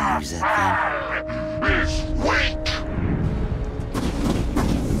out how to use that thing. Is weak!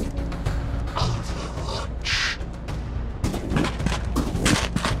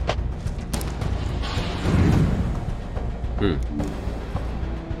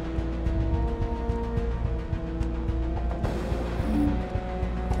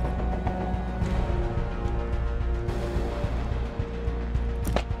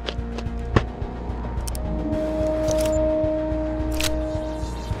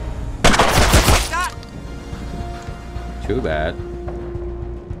 Too bad.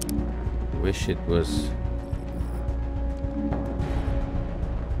 Wish it was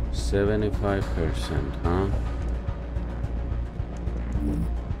 75%, huh?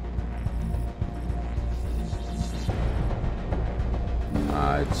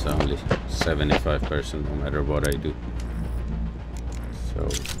 It's only 75% no matter what I do. So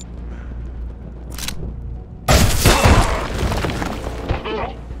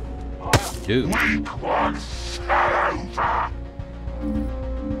dude. Weak ones fell over!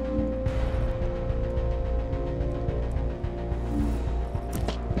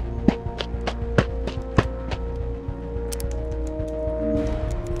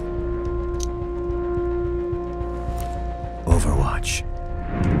 Overwatch.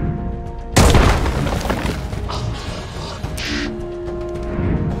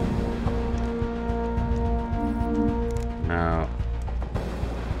 Now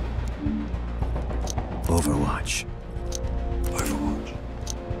Overwatch. Overwatch.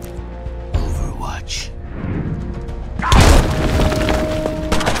 Overwatch.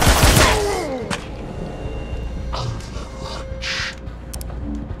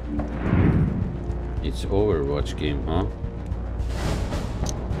 it's Overwatch game, huh?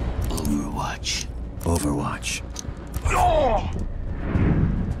 Overwatch. Overwatch.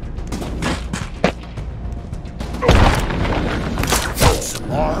 Some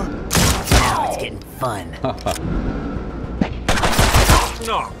more? Now it's getting fun.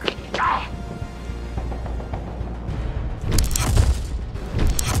 Knock!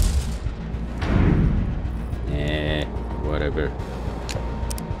 Yeah, whatever.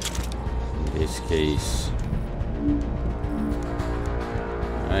 In this case,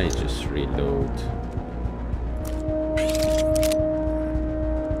 I just reload.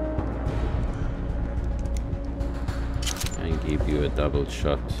 And give you a double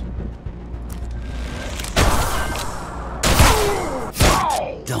shot.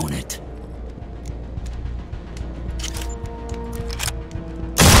 Don't it?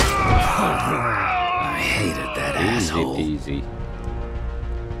 I hated that asshole. Easy peasy.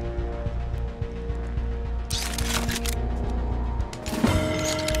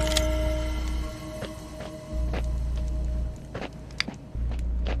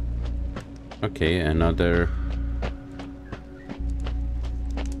 Okay, another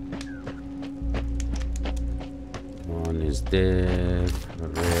one is dead.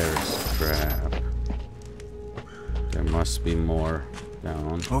 Rare scrap. There must be more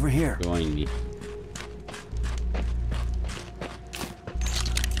down. Over here. Join me.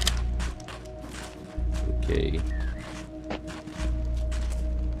 Okay.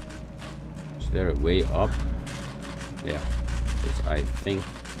 Is there a way up? Yeah. Because I think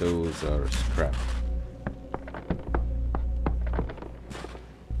those are scrap.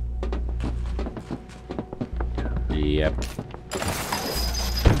 Yep.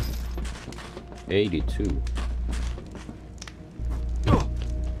 82.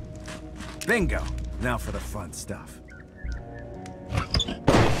 Bingo. Now for the fun stuff.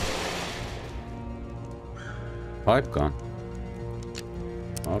 Pipe gun.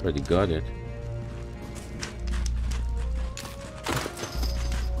 Already got it.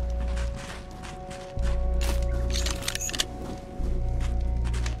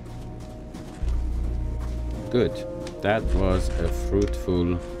 Good. That was a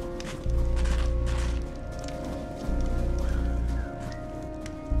fruitful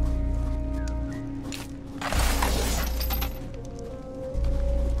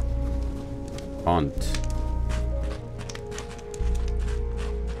hunt.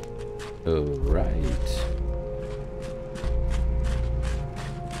 All right.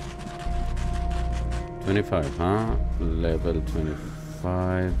 25, huh? Level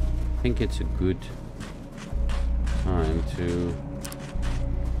 25. I think it's a good time to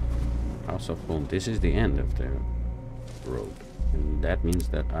House of Bone. This is the end of the road, and that means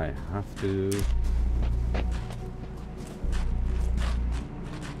that I have to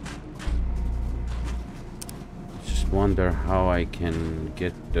just wonder how I can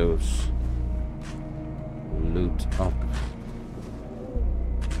get those loot up.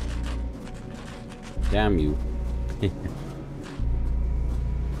 Damn you.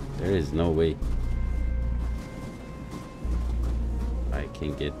 There is no way I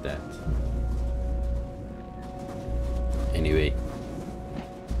can get that. Anyway,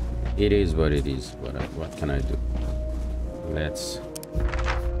 it is what it is. What can I do? Let's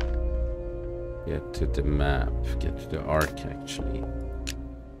get to the map, get to the arc actually.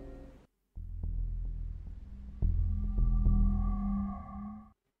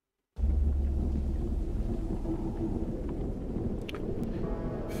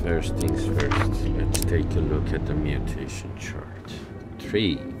 First things first, let's take a look at the mutation chart.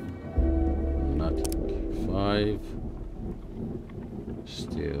 3, nothing. 5,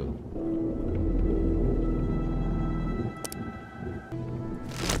 still.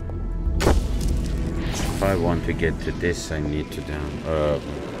 If I want to get to this, I need to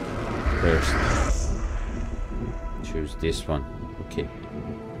first choose this one. Okay,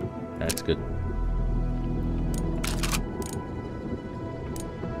 that's good.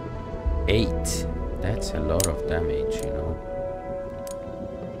 8. That's a lot of damage, you know.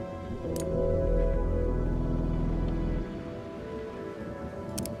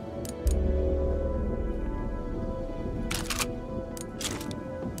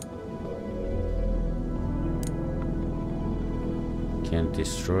 Can't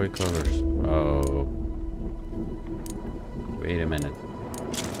destroy covers. Oh. Wait a minute.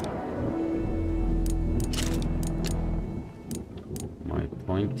 My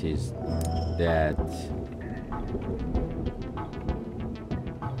point is that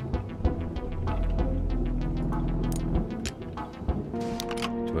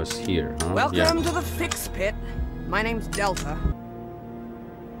it was here, huh? Welcome to the fix pit. My name's Delta.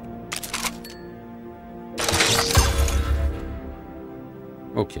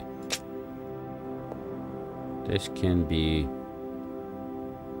 Okay. This can be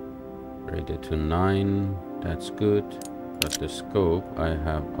rated to 9. That's good. But the scope I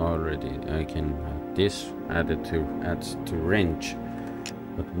have already. I can have this added to adds to range.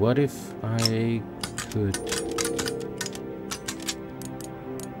 But what if I could?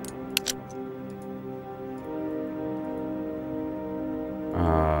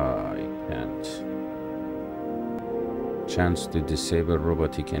 I can't. Chance to disable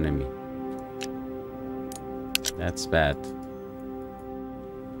robotic enemy. That's bad.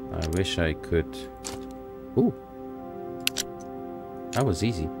 I wish I could. Ooh. That was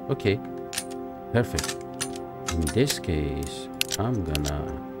easy. Okay. Perfect. In this case, I'm gonna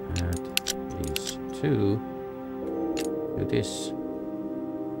add these two to this.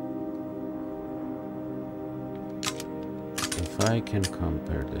 If I can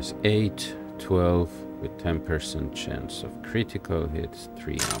compare this, 8, 12 with 10% chance of critical hits,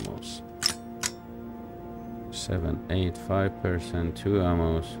 3 ammos. 7, 8, 5%, 2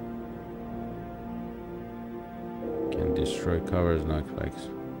 ammos. Can destroy covers, knock flags.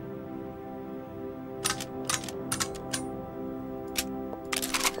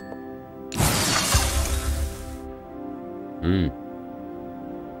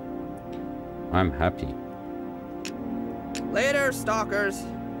 I'm happy. Later, Stalkers.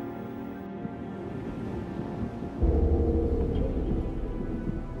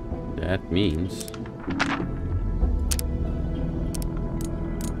 That means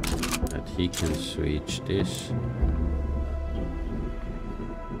that he can switch this.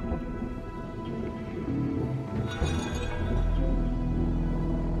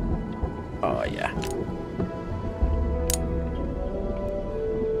 Oh yeah.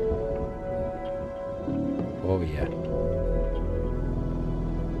 Oh yeah.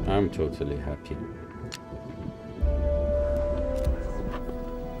 I'm totally happy.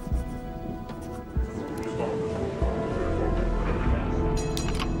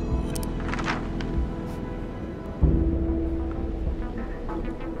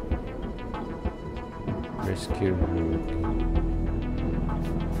 Rescue.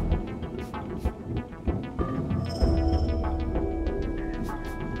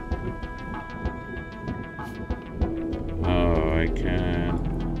 Oh, I can't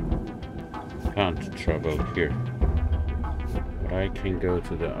travel here. But I can go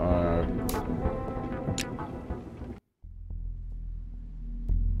to the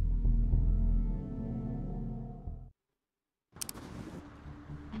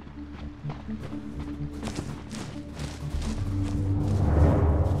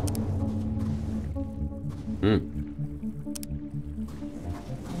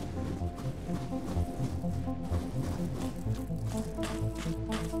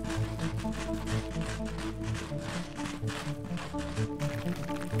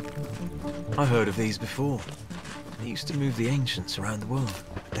I heard of these before. They used to move the ancients around the world.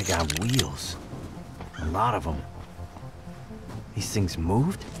 They got wheels. A lot of them. These things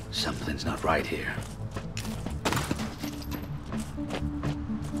moved? Something's not right here.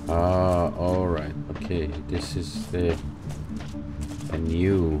 all right. Okay, this is the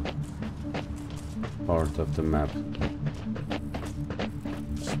new part of the map.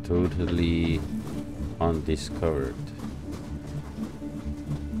 It's totally undiscovered.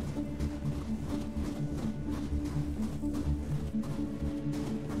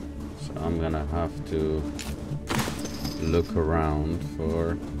 So I'm gonna have to look around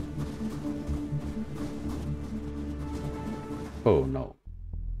for... Oh no.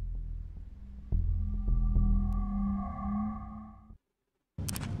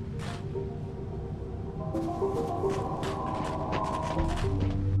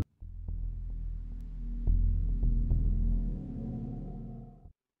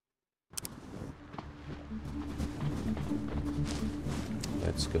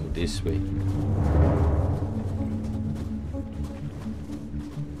 Let's go this way.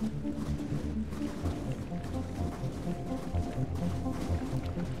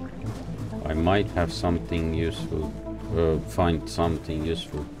 I might have something useful, find something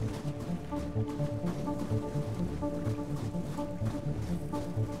useful.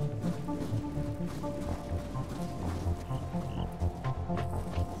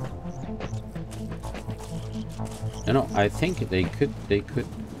 You know, I think they could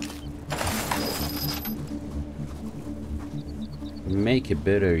make a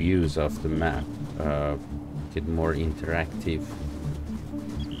better use of the map, get more interactive.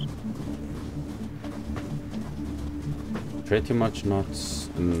 Pretty much not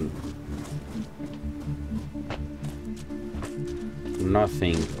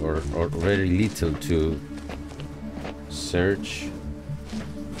nothing or very little to search.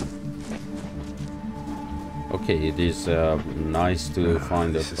 Okay, it is nice to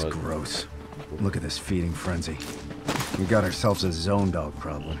find this is gross. Look at this feeding frenzy. We got ourselves a zone dog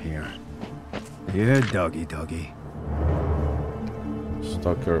problem here. Yeah, doggy.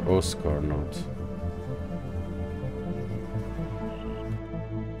 Stalker Oscar note.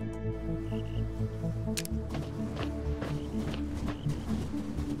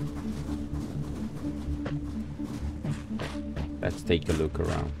 Let's take a look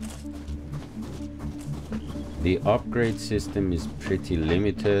around. The upgrade system is pretty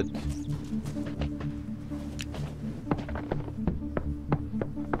limited.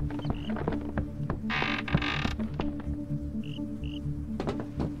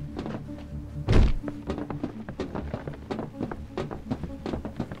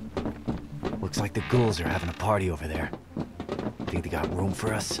 Looks like the ghouls are having a party over there. Think they got room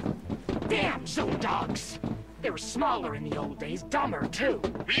for us? Damn zone dogs! They were smaller in the old days, dumber too.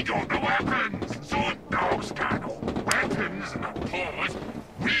 We got the weapons! Zone dogs got no weapons, no paws.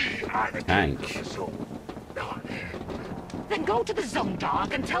 We are the tank. Then go to the zone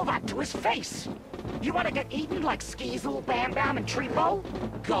dog and tell that to his face. You want to get eaten like Skeezel, Bam Bam, and Treebo?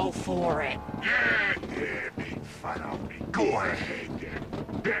 Go for it. Yeah, make fun of me. Go ahead,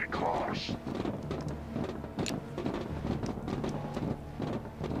 then. Big horse.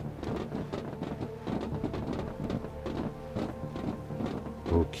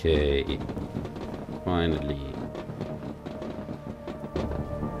 Okay, finally,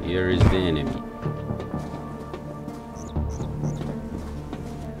 here is the enemy.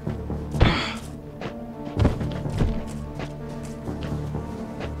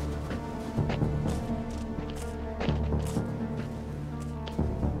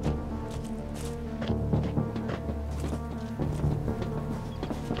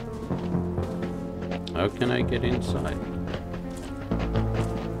 How can I get inside?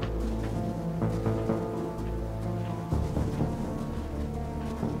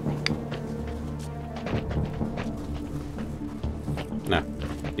 Nah,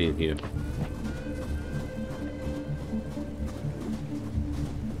 in here.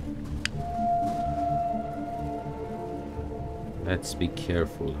 Let's be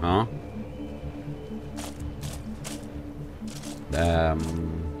careful, huh?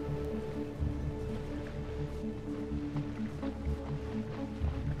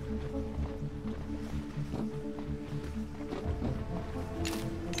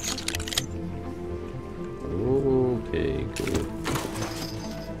 Okay, good.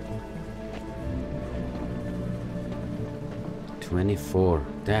 $24.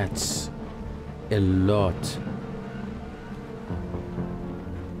 That's a lot.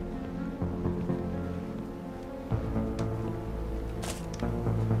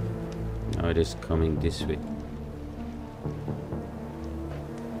 Now it is coming this way.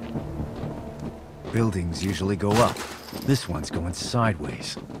 Buildings usually go up. This one's going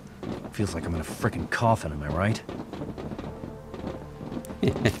sideways. Feels like I'm in a frickin' coffin, am I right?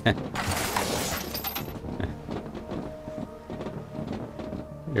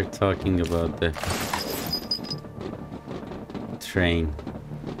 You're talking about the train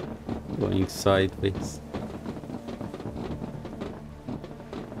going sideways.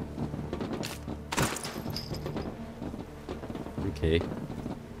 Okay.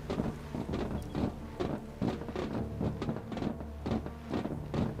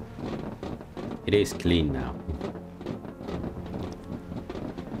 It is clean now.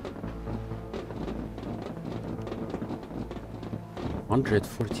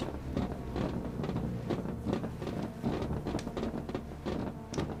 $140.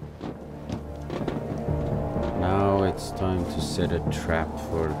 Now it's time to set a trap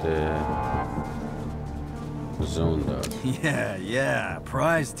for the zone dog. Yeah,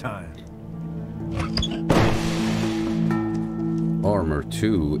 prize time. Armor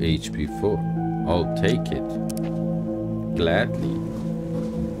 2, HP 4. I'll take it. Gladly.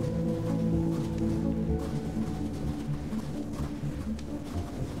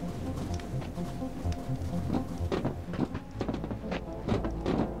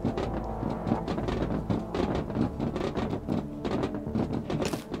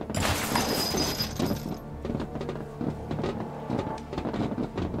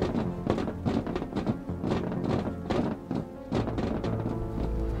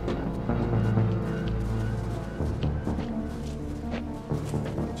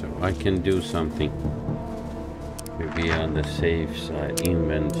 I can do something. Maybe on the safe side.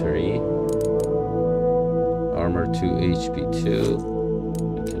 Inventory. Armor 2 HP 2.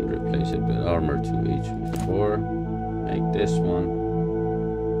 I can replace it with armor 2 HP 4. Make this one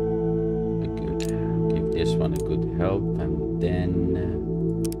a good. Give this one a good help, and then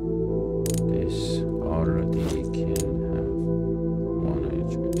this already can have 1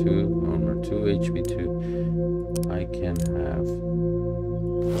 HP 2. Armor 2 HP 2. I can have.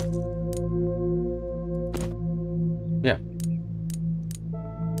 Yeah.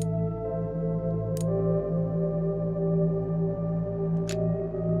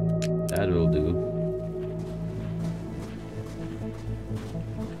 That will do.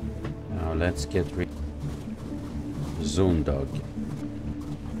 Now let's get rid of Zone Dog.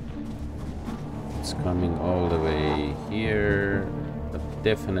 It's coming all the way here, but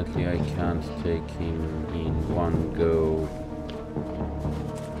definitely I can't take him in one go.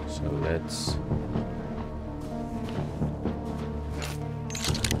 So let's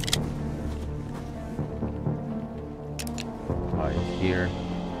hide here.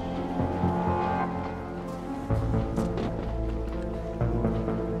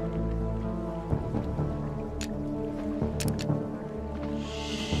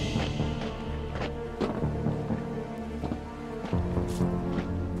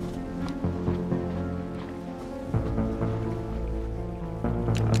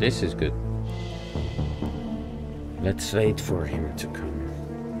 This is good. Let's wait for him to come.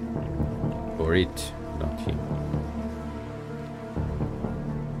 Or it, not him.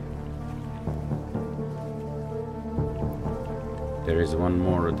 There is one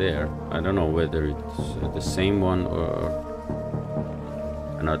more there. I don't know whether it's the same one or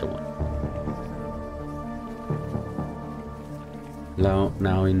another one.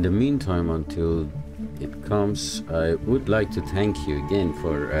 Now in the meantime, until it comes, I would like to thank you again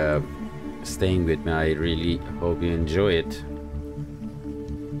for staying with me. I really hope you enjoy it.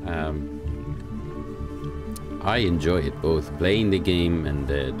 I enjoy it, both playing the game and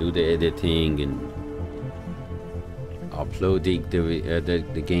do the editing and uploading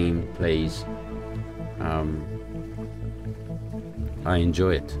the gameplays. I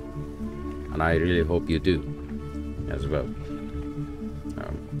enjoy it, and I really hope you do as well.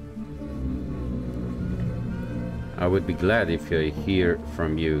 I would be glad if I hear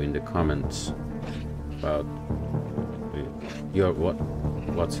from you in the comments about your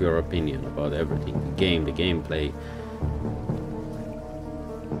what's your opinion about everything, the game, the gameplay.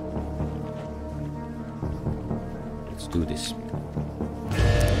 Let's do this.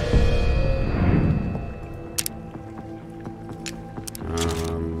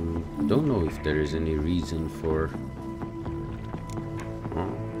 Don't know if there is any reason for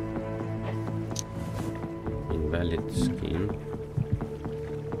invalid skin.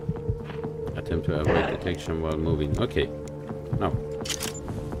 Attempt to avoid detection while moving. Okay, no.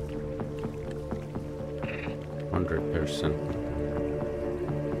 100%.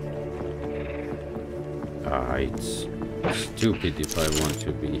 It's stupid if I want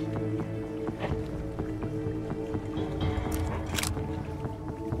to be.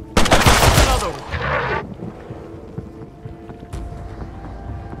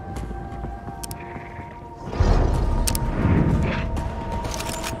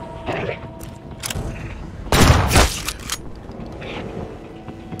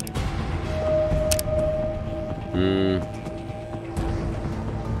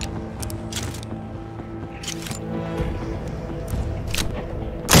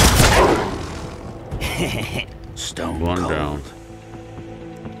 One down.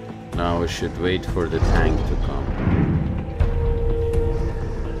 Now we should wait for the tank to come.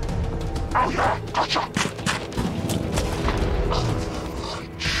 Oh yeah, gotcha.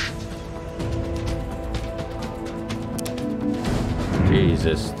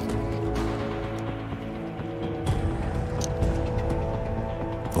 Jesus.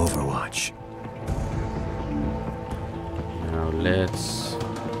 Overwatch. Now let's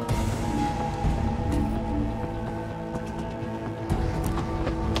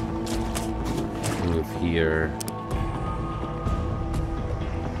here.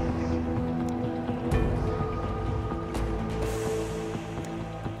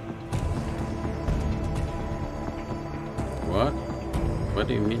 What? What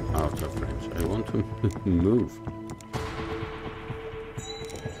do you mean out of range? I want to move.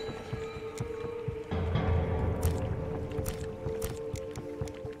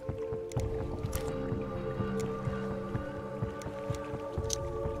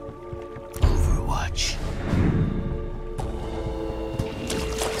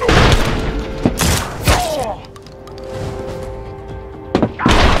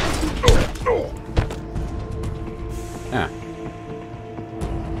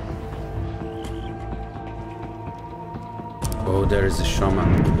 Oh, there is a shaman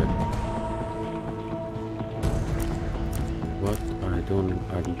over there. What?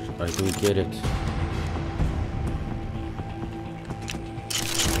 I don't get it.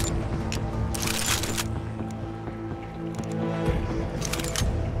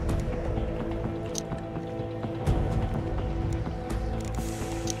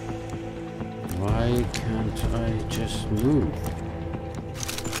 Why can't I just move?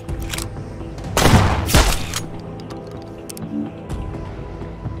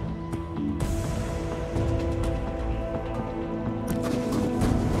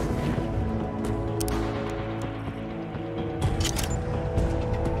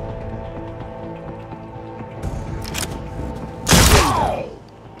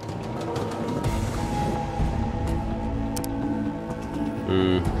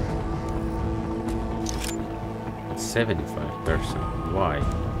 Hmm. 75%. Why?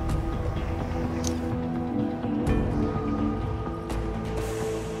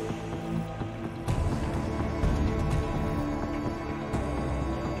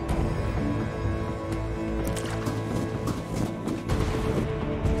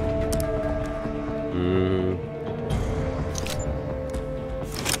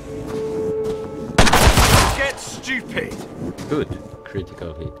 Get stupid. Good.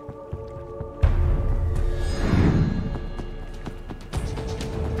 Critical hit.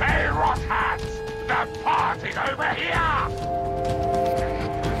 Hey, rotheads! The party's over here!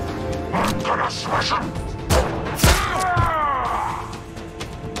 I'm gonna smash him!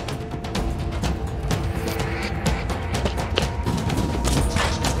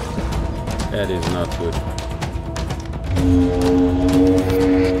 That is not good.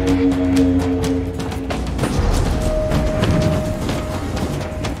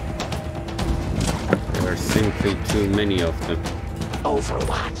 There are simply too many of them.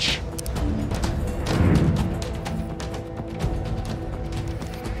 Overwatch.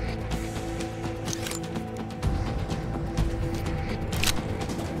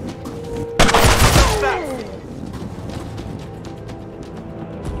 That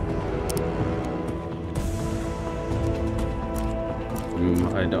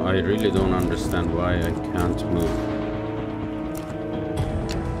I really don't understand why I can't move.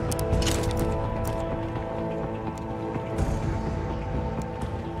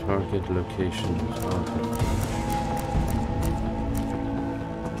 Target location.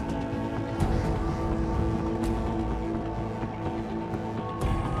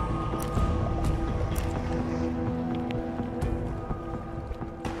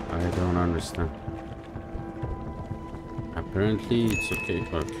 I don't understand. Apparently it's okay,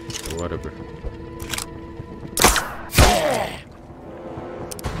 but whatever.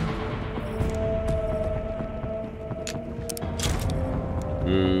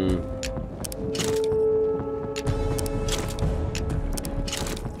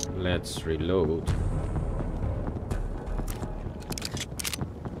 Let's reload.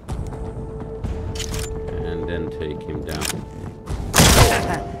 And then take him down.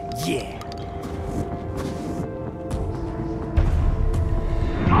 Yeah.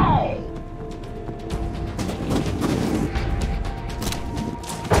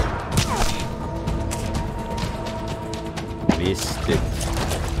 Missed it.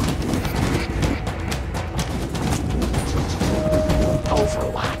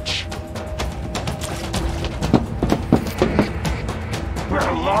 Overwatch. We're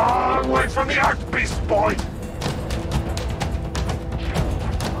a long way from the Arc Beast, boy.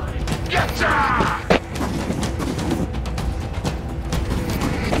 Getcha!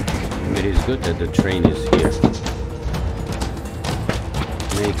 It is good that the train is here.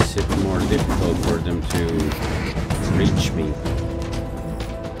 Makes it more difficult for them to reach me.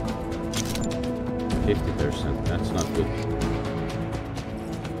 50%, that's not good.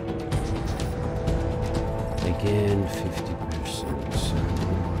 Again, 50%, so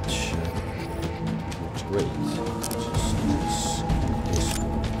much great. Just let's keep this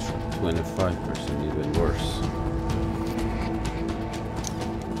one. 25%, even worse.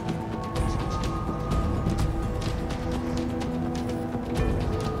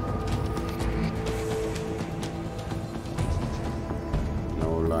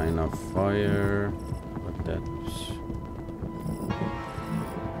 No line of fire, but that's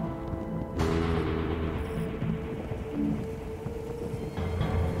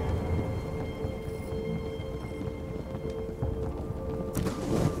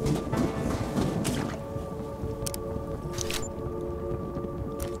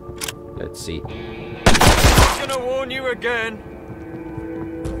let's see. I'm gonna warn you again.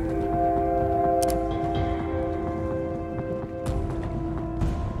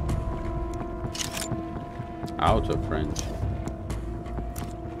 Out of range.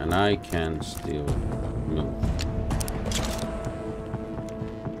 And I can still move.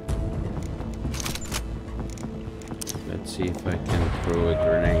 Let's see if I can throw a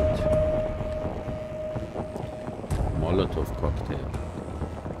grenade. Molotov cocktail.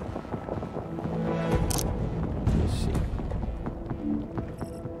 Let's see.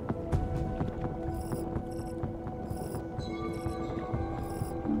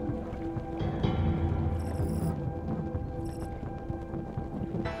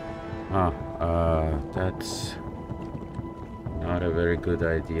 That's not a very good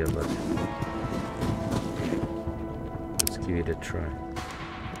idea, but let's give it a try.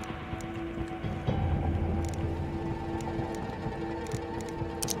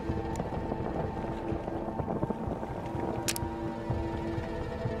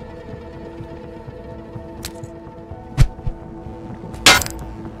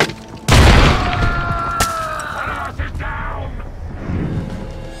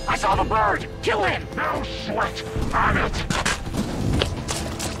 Bird, kill him! No sweat on it!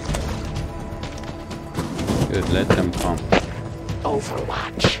 Good, let them come.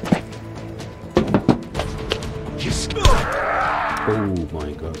 Overwatch. Oh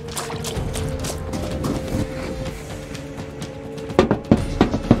my god.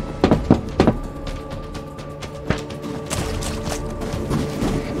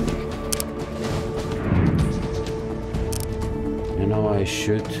 You know, I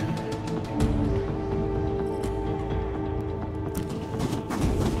should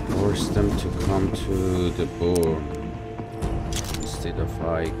force them to come to the board instead of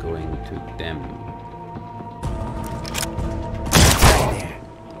I going to them.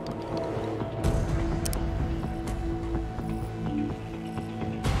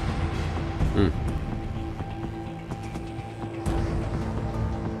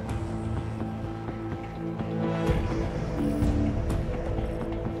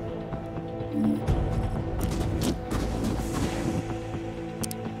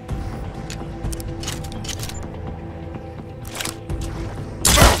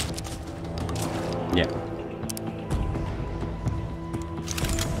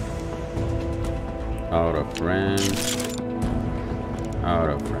 range. Out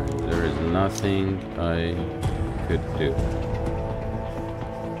of range. There is nothing I could do.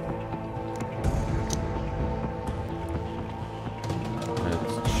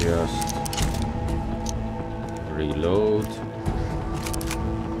 Let's just reload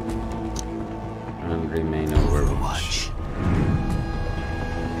and remain Overwatch.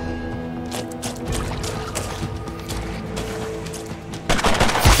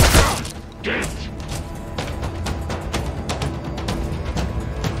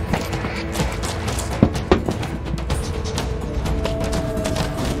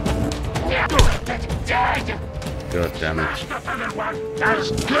 God damn it.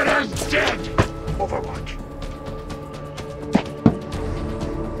 As good as dead! Overwatch.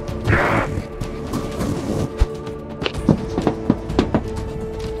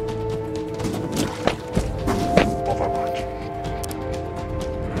 Overwatch.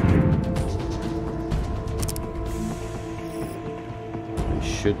 I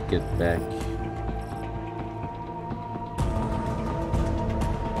should get back.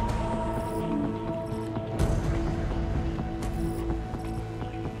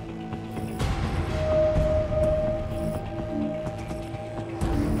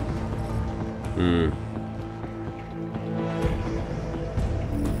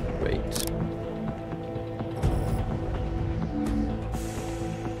 Wait.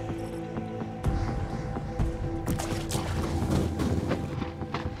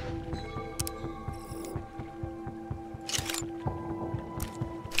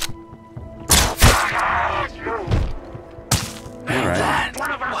 That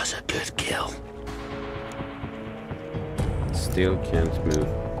was a good kill. Still can't move.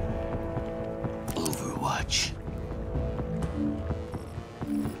 Overwatch.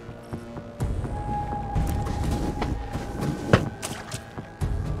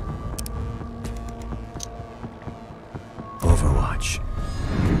 Overwatch.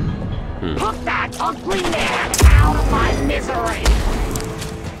 Put that ugly man out of my misery!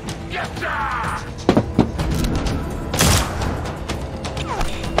 Yatta!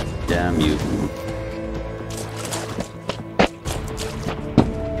 Damn you.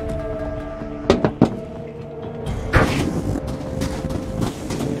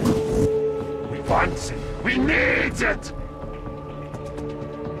 We want it. We need it!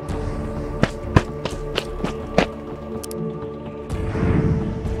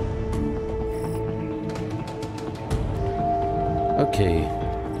 Okay,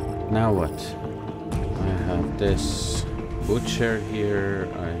 now what? I have this butcher here,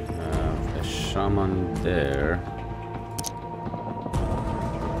 I have a shaman there.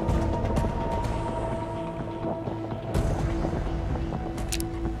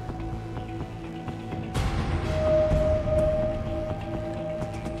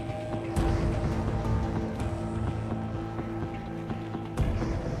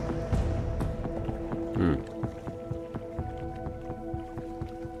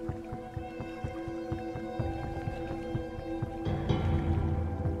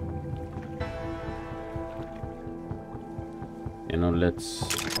 You know, let's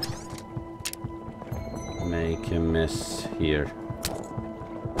make a mess here.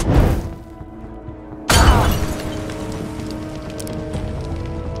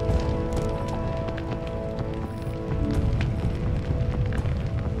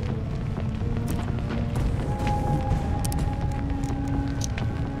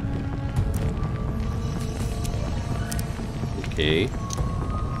 Okay.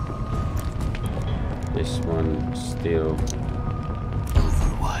 This one still.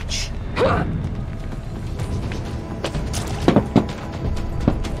 Overwatch.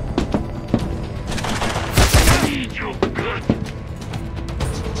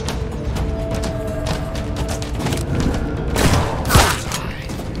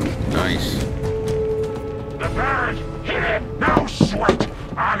 Nice. The bird! Hit it! No sweat!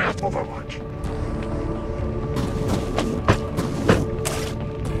 On it, Overwatch.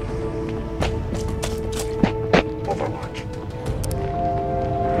 Overwatch.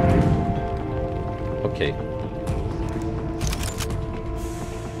 Okay.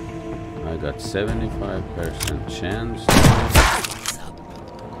 I got 75% chance.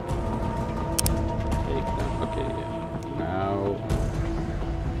 Take them. Okay, yeah. Now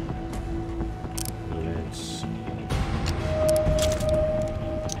let's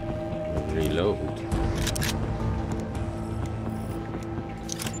reload.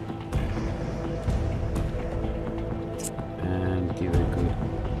 And give a good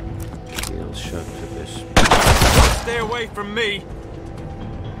kill shot to this. Stay away from me.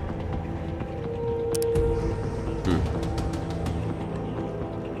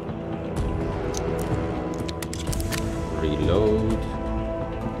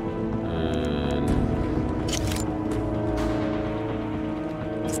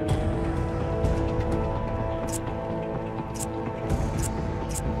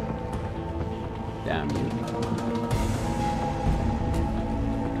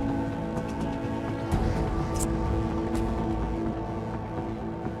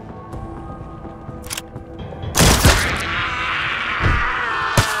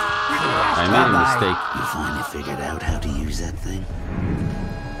 made a mistake. You finally figured out how to use that thing?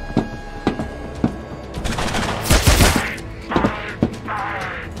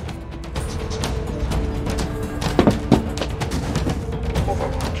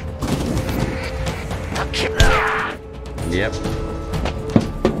 Yep.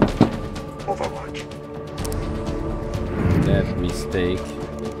 Overwatch. That mistake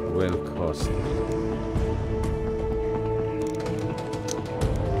will cost me.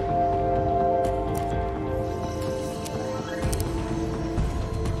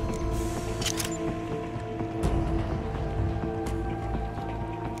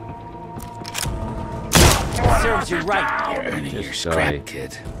 Serves you right. You're earning your Just scrap, die.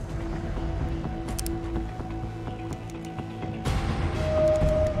 kid.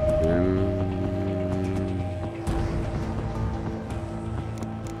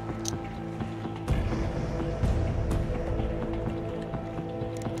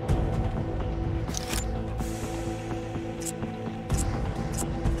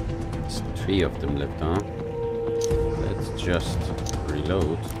 There's 3 of them left, huh? Let's just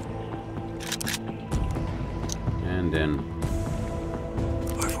reload. And then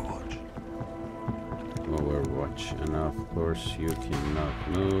Overwatch. And of course you cannot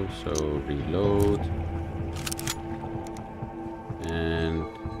move, so reload. And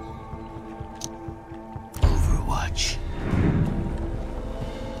Overwatch.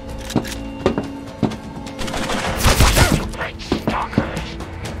 Stalkers!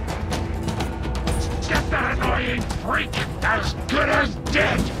 Get that annoying freak as good as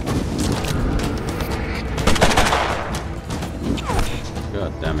dead!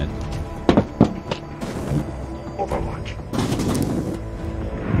 God damn it. Overwatch.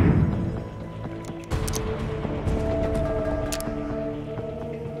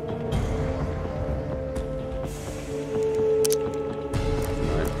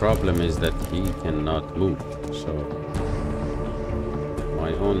 My problem is that he cannot move, so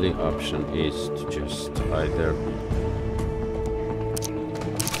my only option is to just either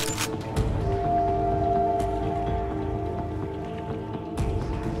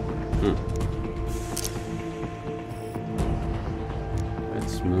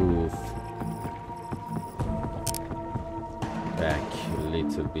let's move back a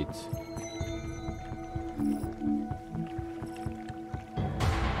little bit.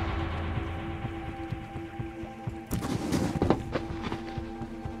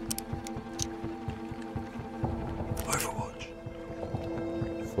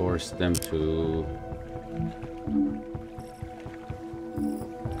 Force them to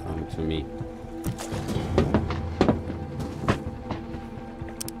come to me.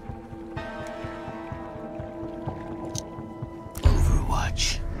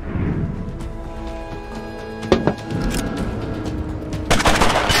 Overwatch.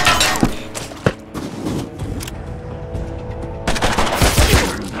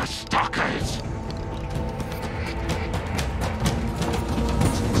 The Stalkers!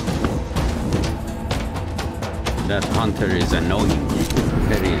 That hunter is annoying.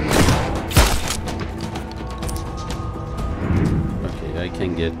 Very annoying. Okay, I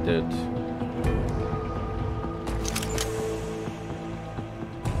can get that.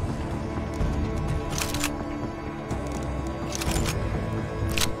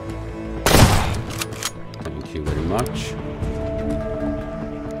 Thank you very much.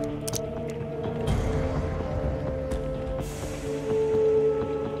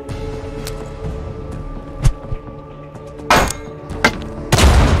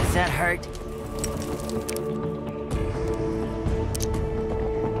 Does that hurt?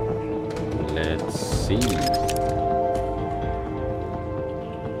 Let's see.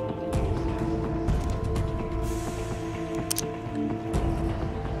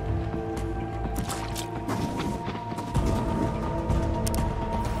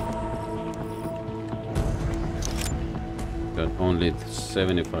 Got only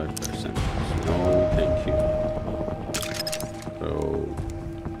 75%. No, thank you. So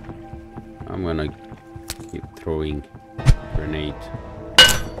I'm gonna keep throwing grenade.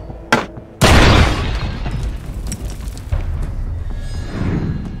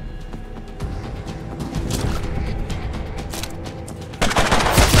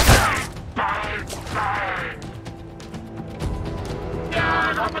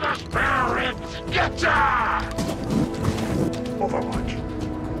 Yeah, open the spare ribs! Getcha! Overwatch.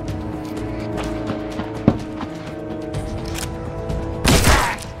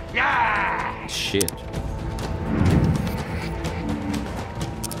 Yeah! Shit.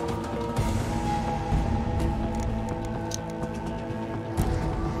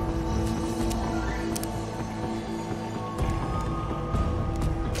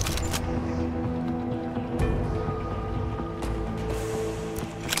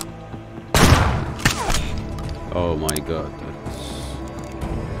 my god, that's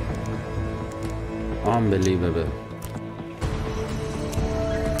unbelievable.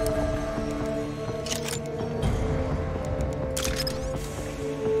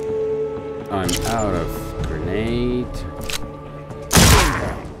 I'm out of grenade.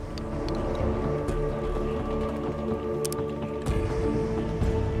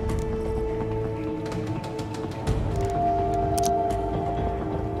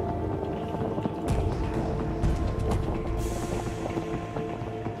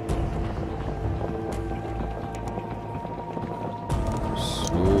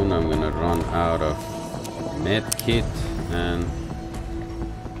 Soon I'm gonna run out of med kit and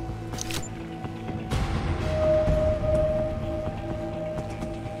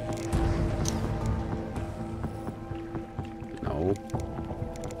no.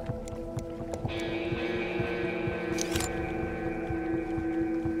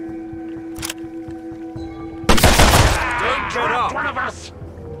 Don't get up! One of us!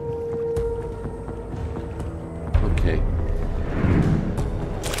 Okay.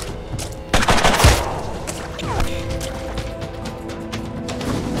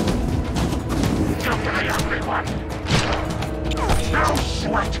 Everyone! No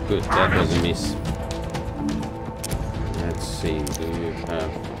sweat! Good, that was a miss. Let's see, do you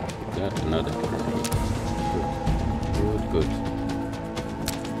have got another grenade? Good, good, good.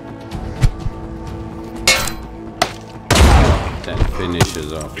 That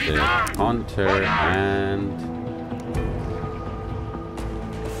finishes off the hunter and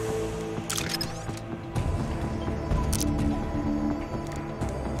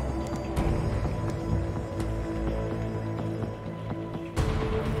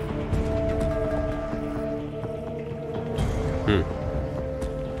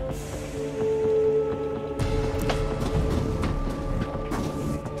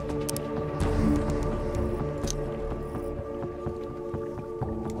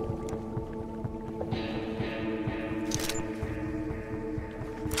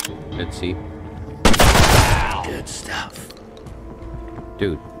let's see. Good stuff.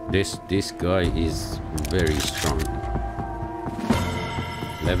 Dude, this guy is very strong.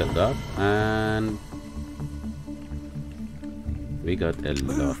 Leveled up and we got a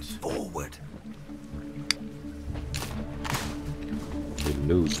lot. Forward. The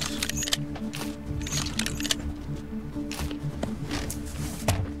loot.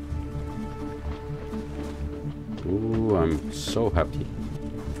 Ooh, I'm so happy.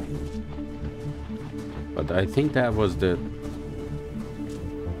 But I think that was the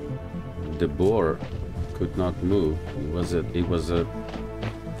boar could not move. It was a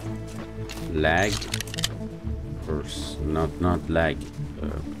lag or not lag,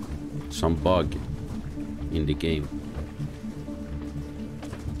 some bug in the game.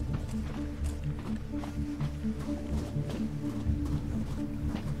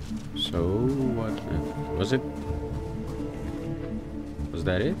 So what was it? Was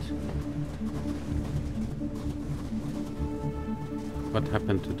that it? What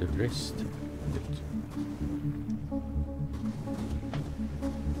happened to the rest?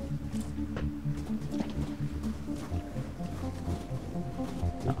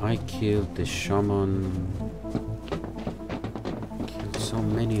 I killed the shaman. Killed so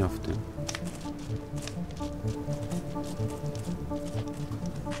many of them.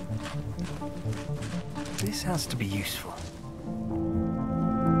 This has to be useful.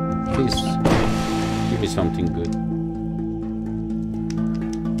 Please, give me something good.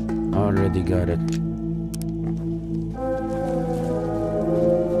 Already got it.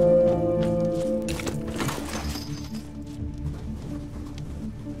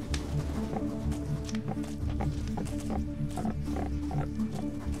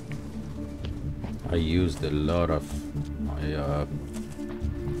 I used a lot of my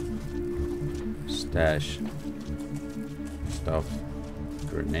stash stuff,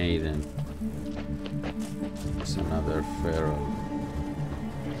 grenade, and it's another feral.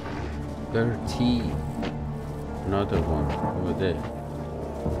 30. Another one over there.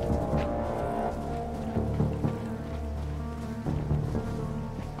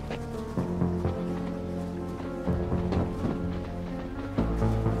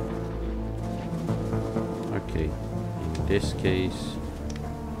 Okay, in this case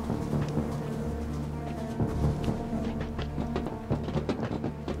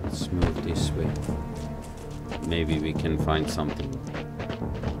let's move this way. Maybe we can find something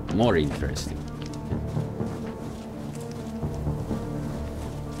more interesting.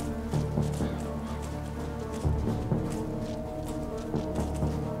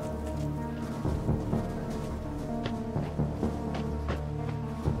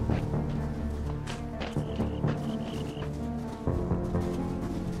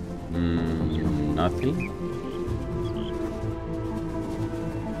 Nothing?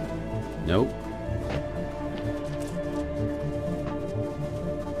 Nope.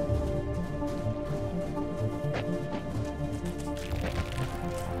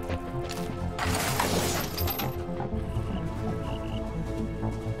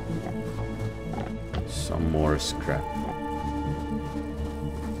 Some more scrap.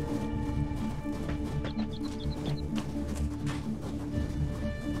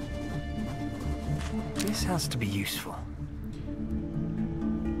 This has to be useful.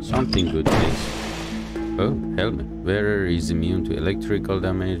 Something good, please. Oh, helmet. Wearer is immune to electrical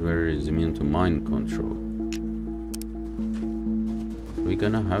damage. Wearer is immune to mind control. We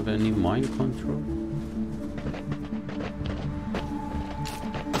gonna have any mind control?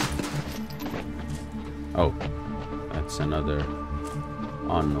 Oh, that's another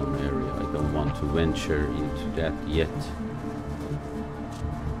unknown area. I don't want to venture into that yet.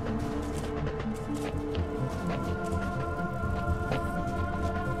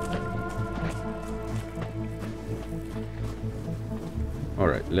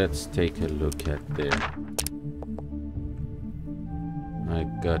 Alright, let's take a look at there. I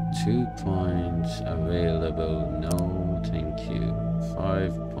got 2 points available. No, thank you.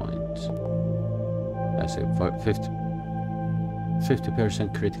 5 points. That's it.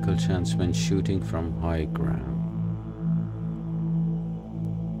 50% critical chance when shooting from high ground.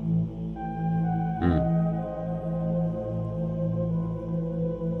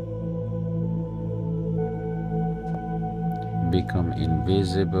 Become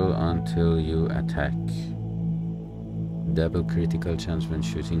invisible until you attack. Double critical chance when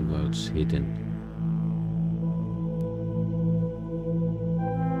shooting whilst hidden.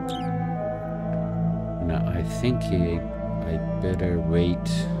 Now I think I'd better wait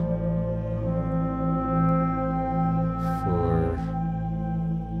for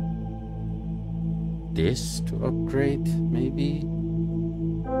this to upgrade, maybe?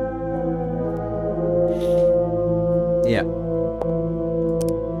 Yeah.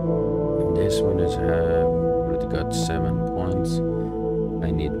 This one is already got 7 points.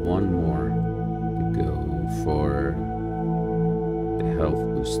 I need one more to go for the health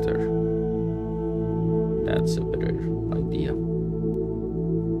booster. That's a better idea.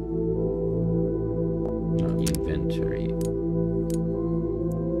 Inventory.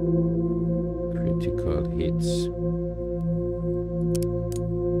 Critical hits.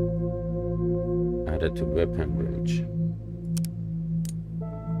 Added to weapon range.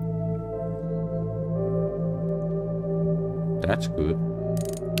 That's good.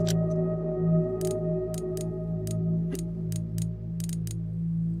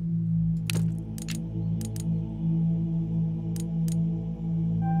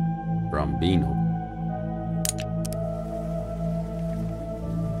 Brambino.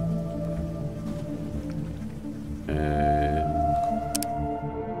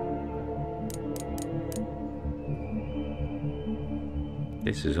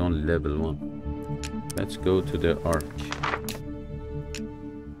 This is only level 1. Let's go to the arc.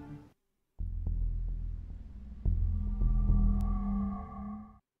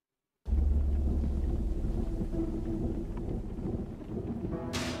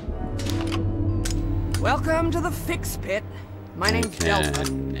 Welcome to the fix pit. My name's Delta.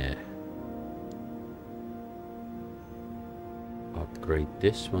 Upgrade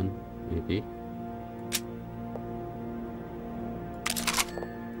this one, maybe.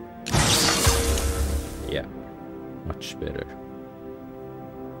 Yeah, much better.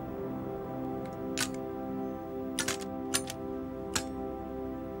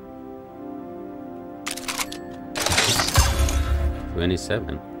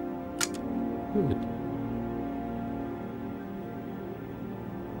 $27. Good.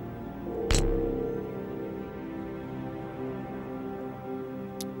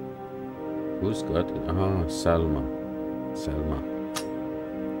 Who's got it? Ah, Salma. Salma.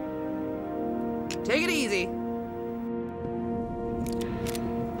 Take it easy.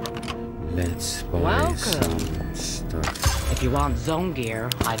 Let's buy Welcome. some stuff. If you want zone gear,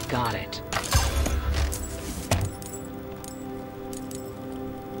 I've got it.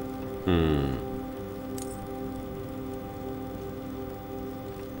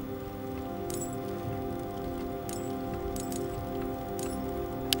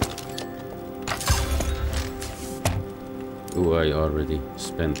 Oh, I already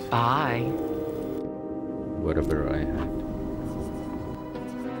spent. Bye. Whatever I had.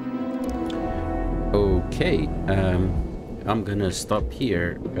 Okay, I'm gonna stop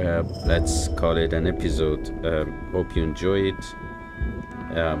here. Let's call it an episode. Hope you enjoy it.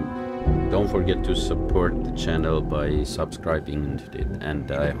 don't forget to support the channel by subscribing to it,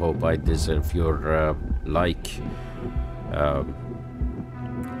 and I hope I deserve your like.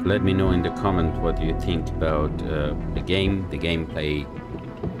 Let me know in the comment what you think about the game, the gameplay,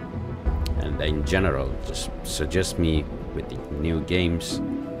 and in general. Just suggest me with the new games.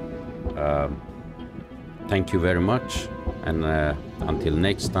 Thank you very much, and until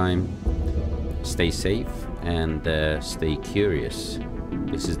next time, stay safe and stay curious.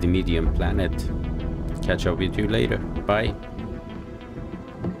 This is Dimidium Planet. Catch up with you later. Bye.